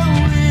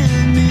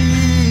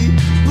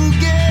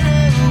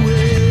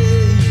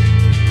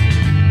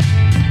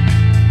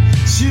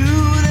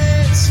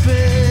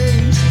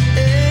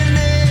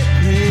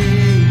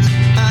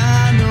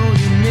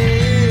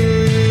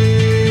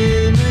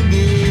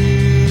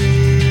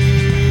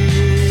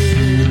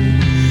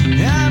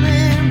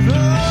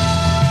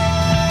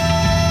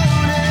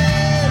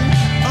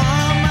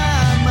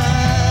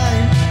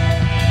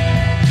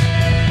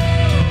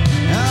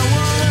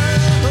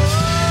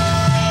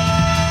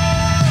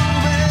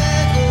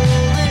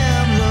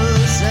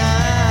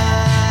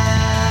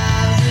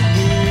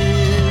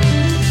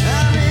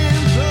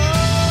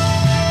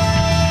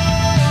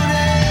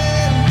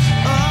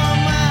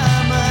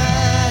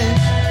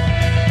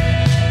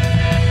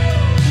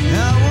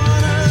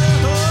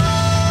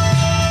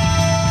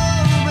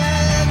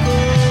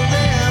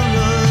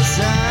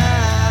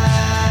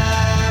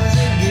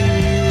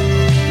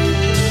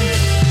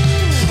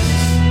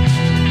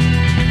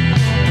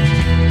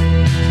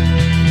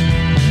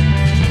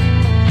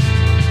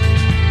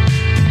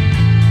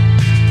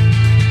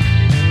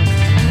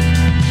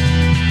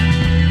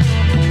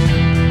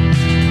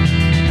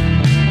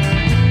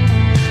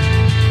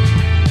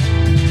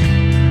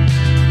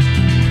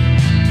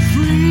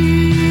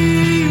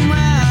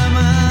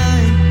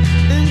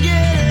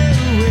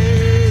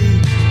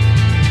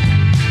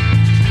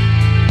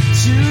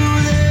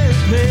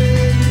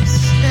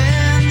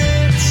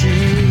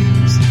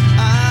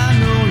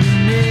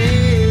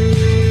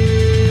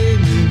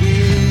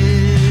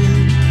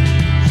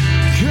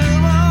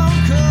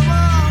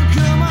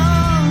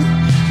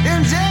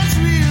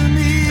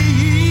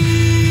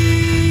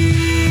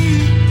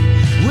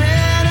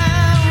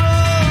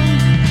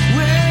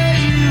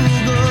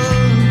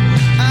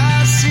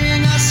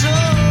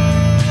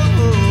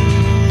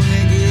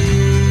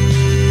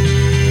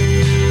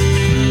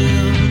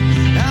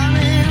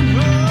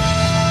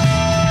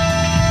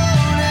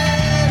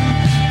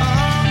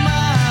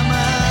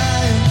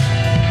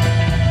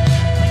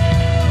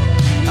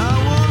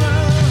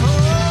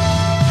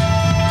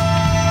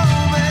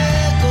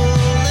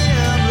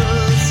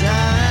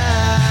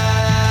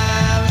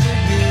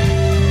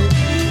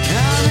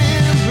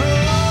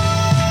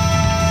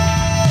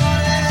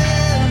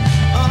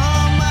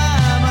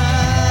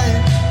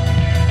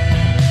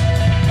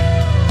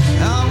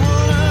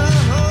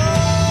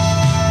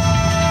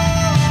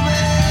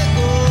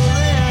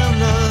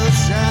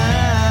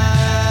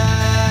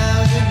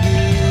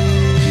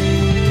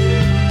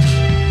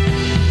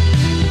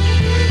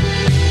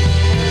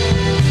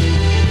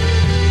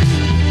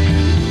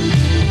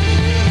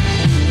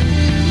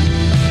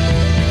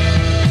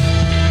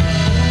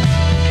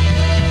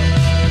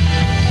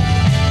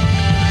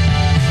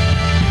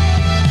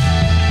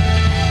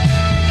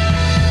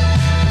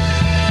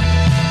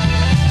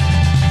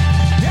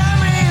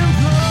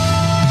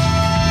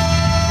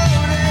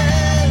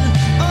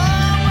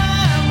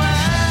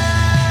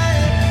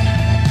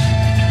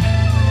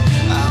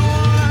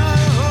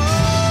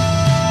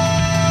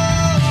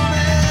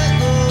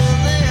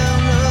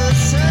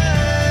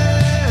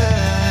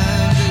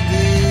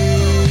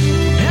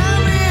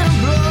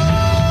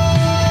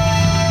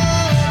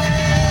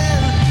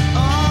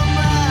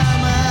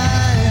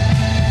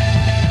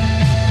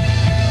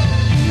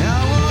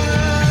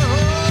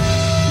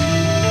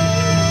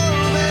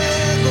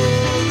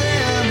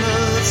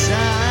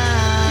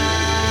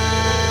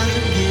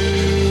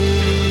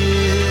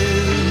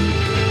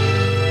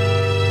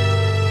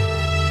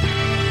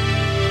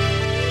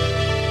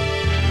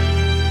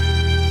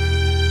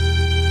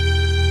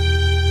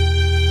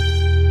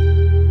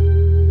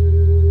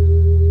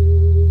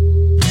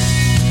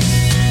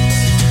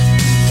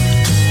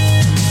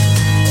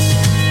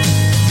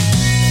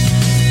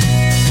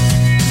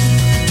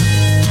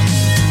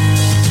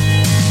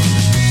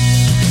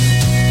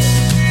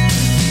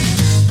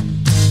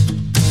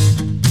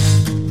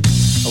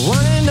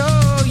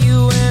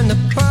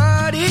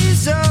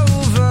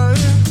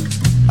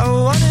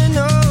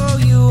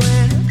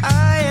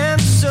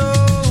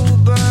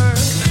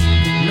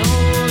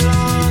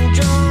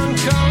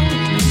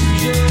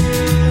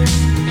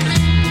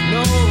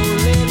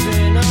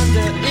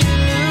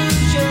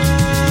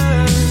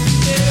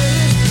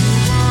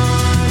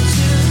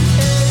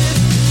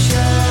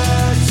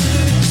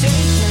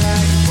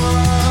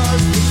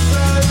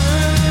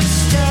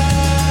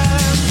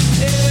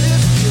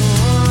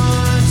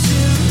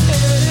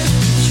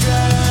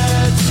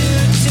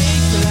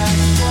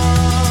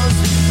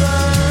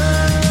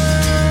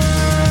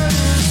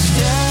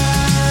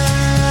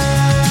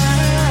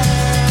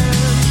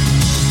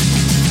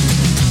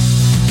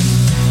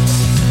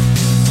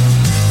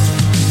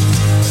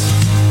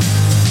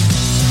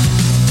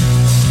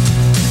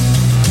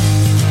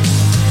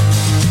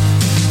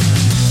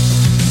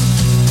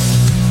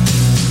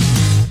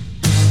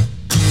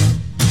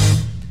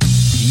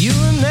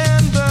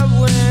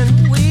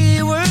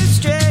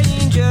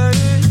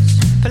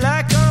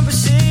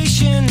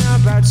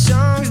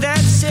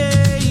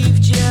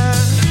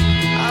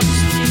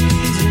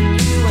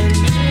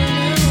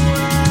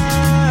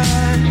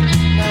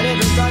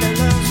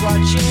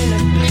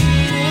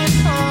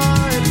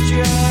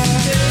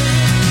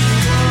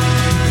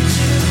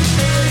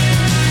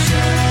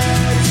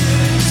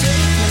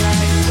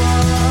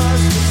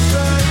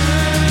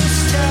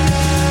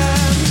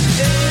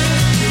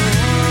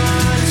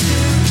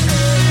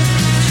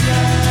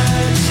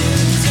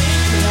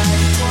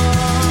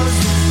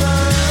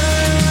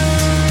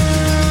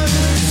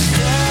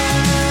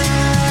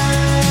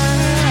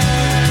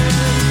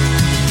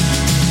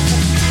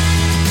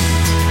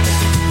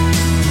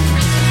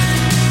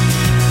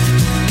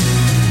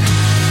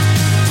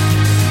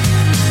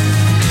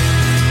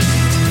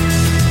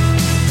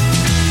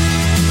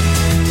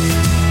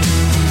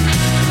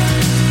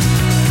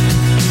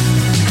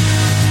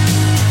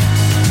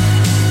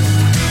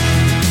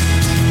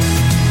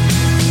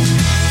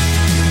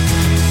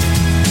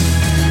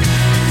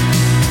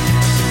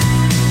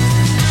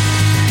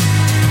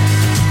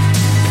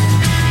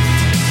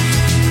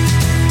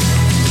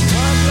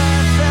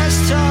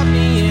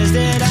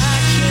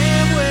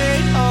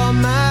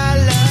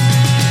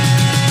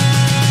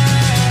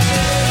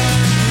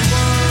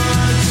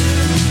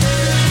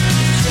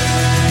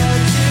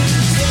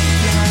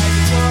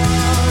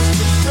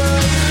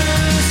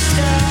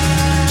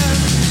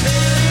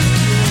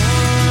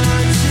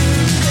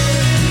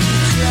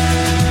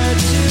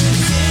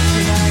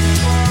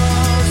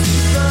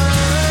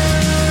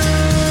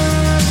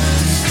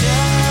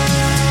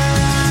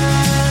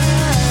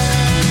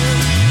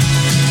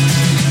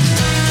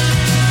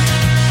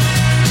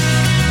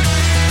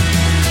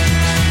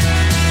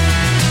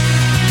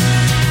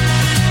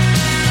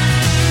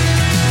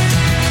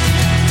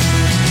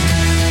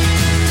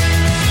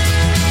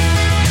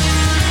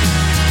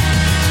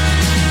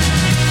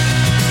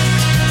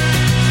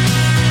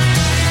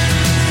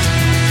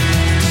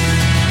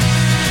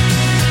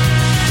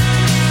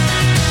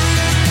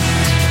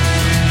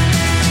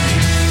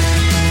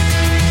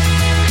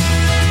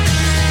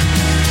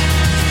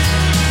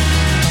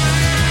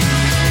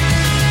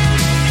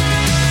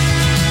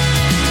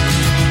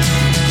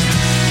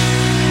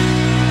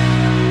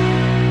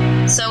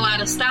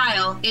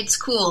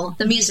School,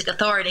 the Music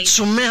Authority.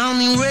 So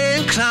many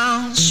rain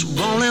clouds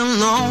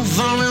rolling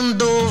over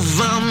and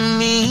over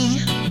me.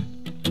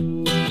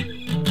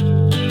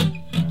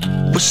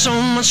 With so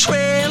much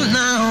rain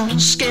now,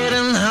 it's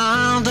getting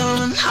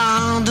harder and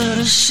harder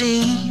to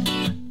see.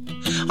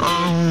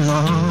 Oh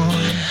no.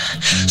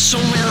 So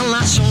well,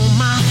 I told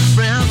my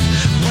friend,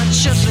 what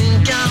you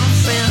think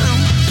of him?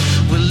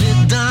 Well,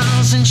 it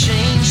doesn't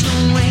change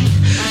the way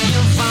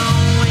you've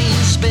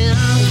always been.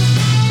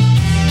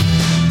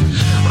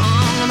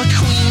 Oh, the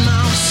queen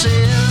of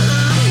sin,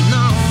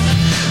 no.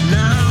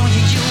 Now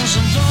you're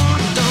using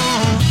voodoo.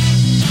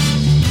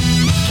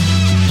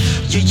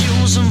 You're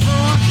using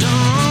voodoo.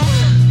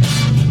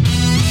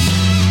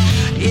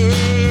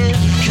 Yeah,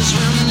 'cause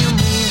when you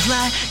move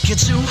like you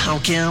do, how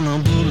can I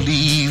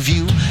believe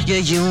you?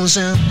 You're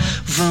using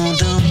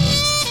voodoo.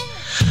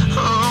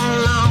 Oh,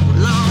 Lord,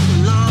 Lord,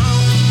 Lord.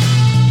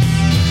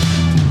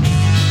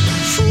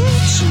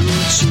 Voodoo.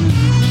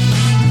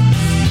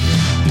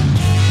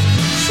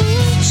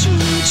 Voodoo.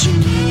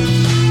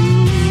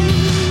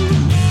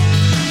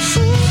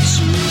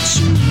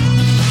 Voodoo.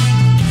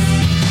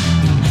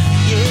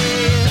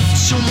 Yeah,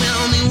 so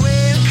many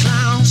rain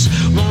clouds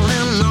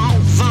rolling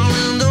over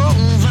and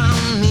over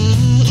me.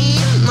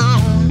 No.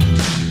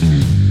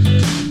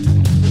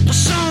 But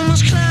so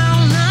much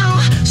cloud now,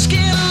 it's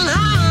getting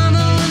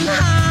harder and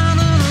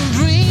harder to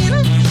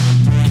breathe.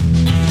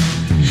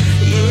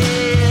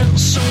 Yeah,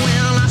 so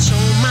well, I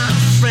told my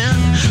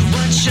friend,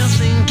 what you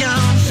think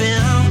of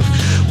him?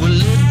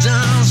 Well, it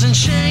doesn't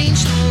change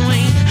the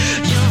way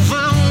you've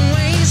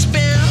always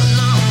been.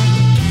 No.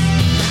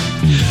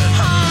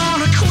 Oh,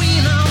 the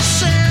queen of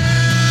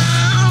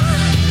sound.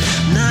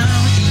 Now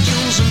you're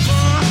using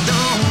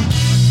voodoo.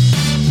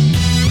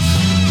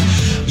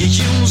 You're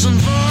using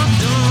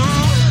voodoo.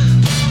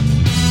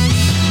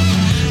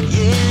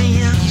 Yeah,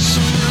 yeah.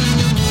 So when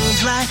you move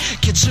like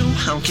you do,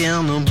 how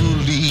can I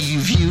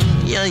believe you?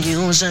 You're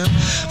using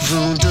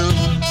voodoo.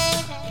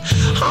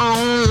 Oh,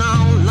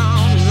 Lord,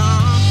 Lord,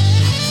 Lord.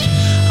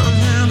 And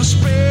then it's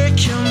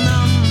breaking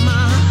up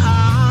my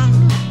heart.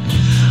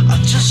 I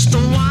just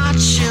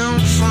watch him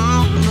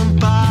from the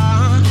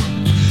bar.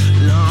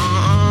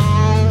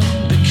 Long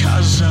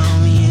because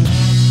of you.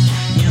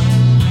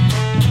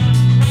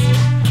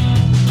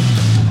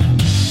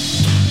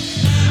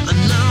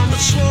 Another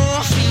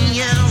trophy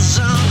is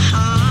a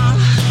heart.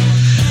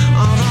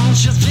 Oh, don't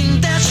you think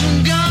that you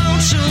go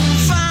too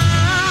far?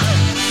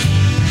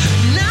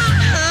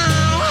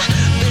 Now,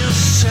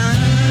 this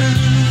time.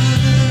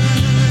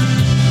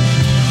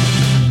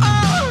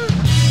 Oh,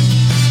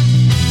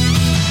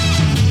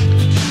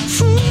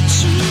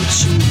 voodoo.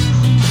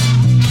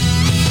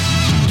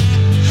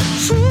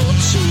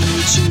 Voodoo.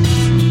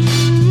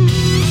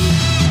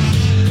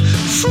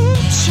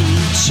 Voodoo.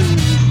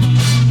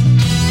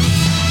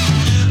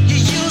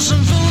 You're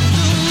using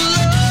voodoo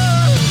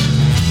love.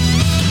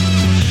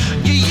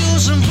 You're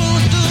using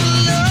voodoo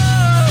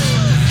love.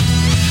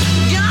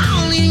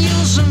 Girl, you're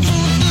using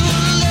voodoo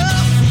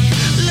love.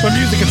 The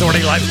Music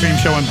Authority live stream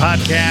show and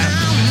podcast.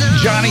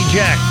 Johnny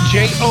Jack,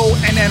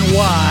 JONNYJACK,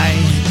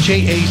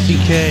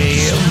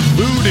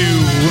 Voodoo.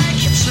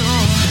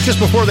 Just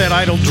before that,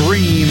 Idle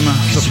Dream,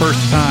 the first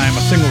time,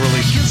 a single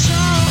release.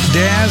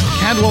 Daz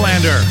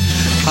Cadwallader,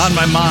 On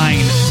My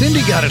Mind.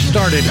 Cindy got it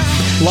started.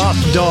 Lost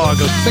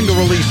Dog, a single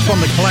release from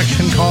the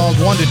collection called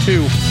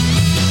 1-2.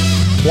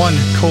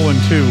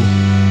 1:2.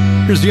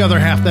 Here's the other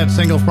half of that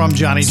single from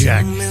Johnny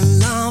Jack. Tell me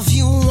love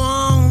you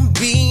won't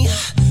be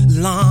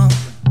long.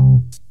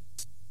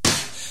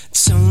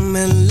 Tell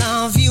me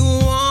love you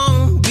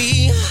won't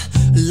be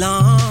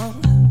long.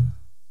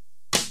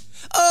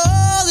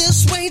 All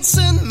this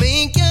waiting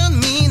making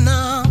me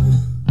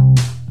numb.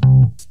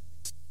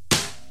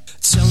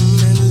 Tell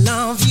me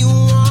love you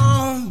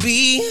won't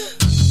be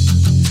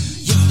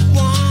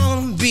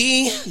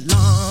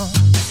long.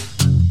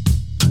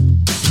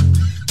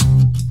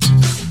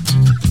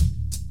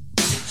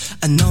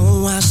 I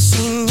know I've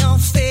seen your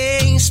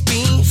face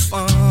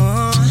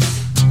before.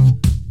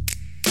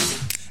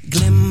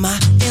 Glimmer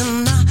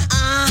in the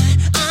eye,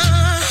 I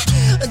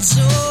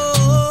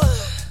adore.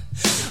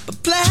 But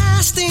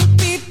plastic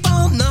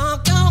people know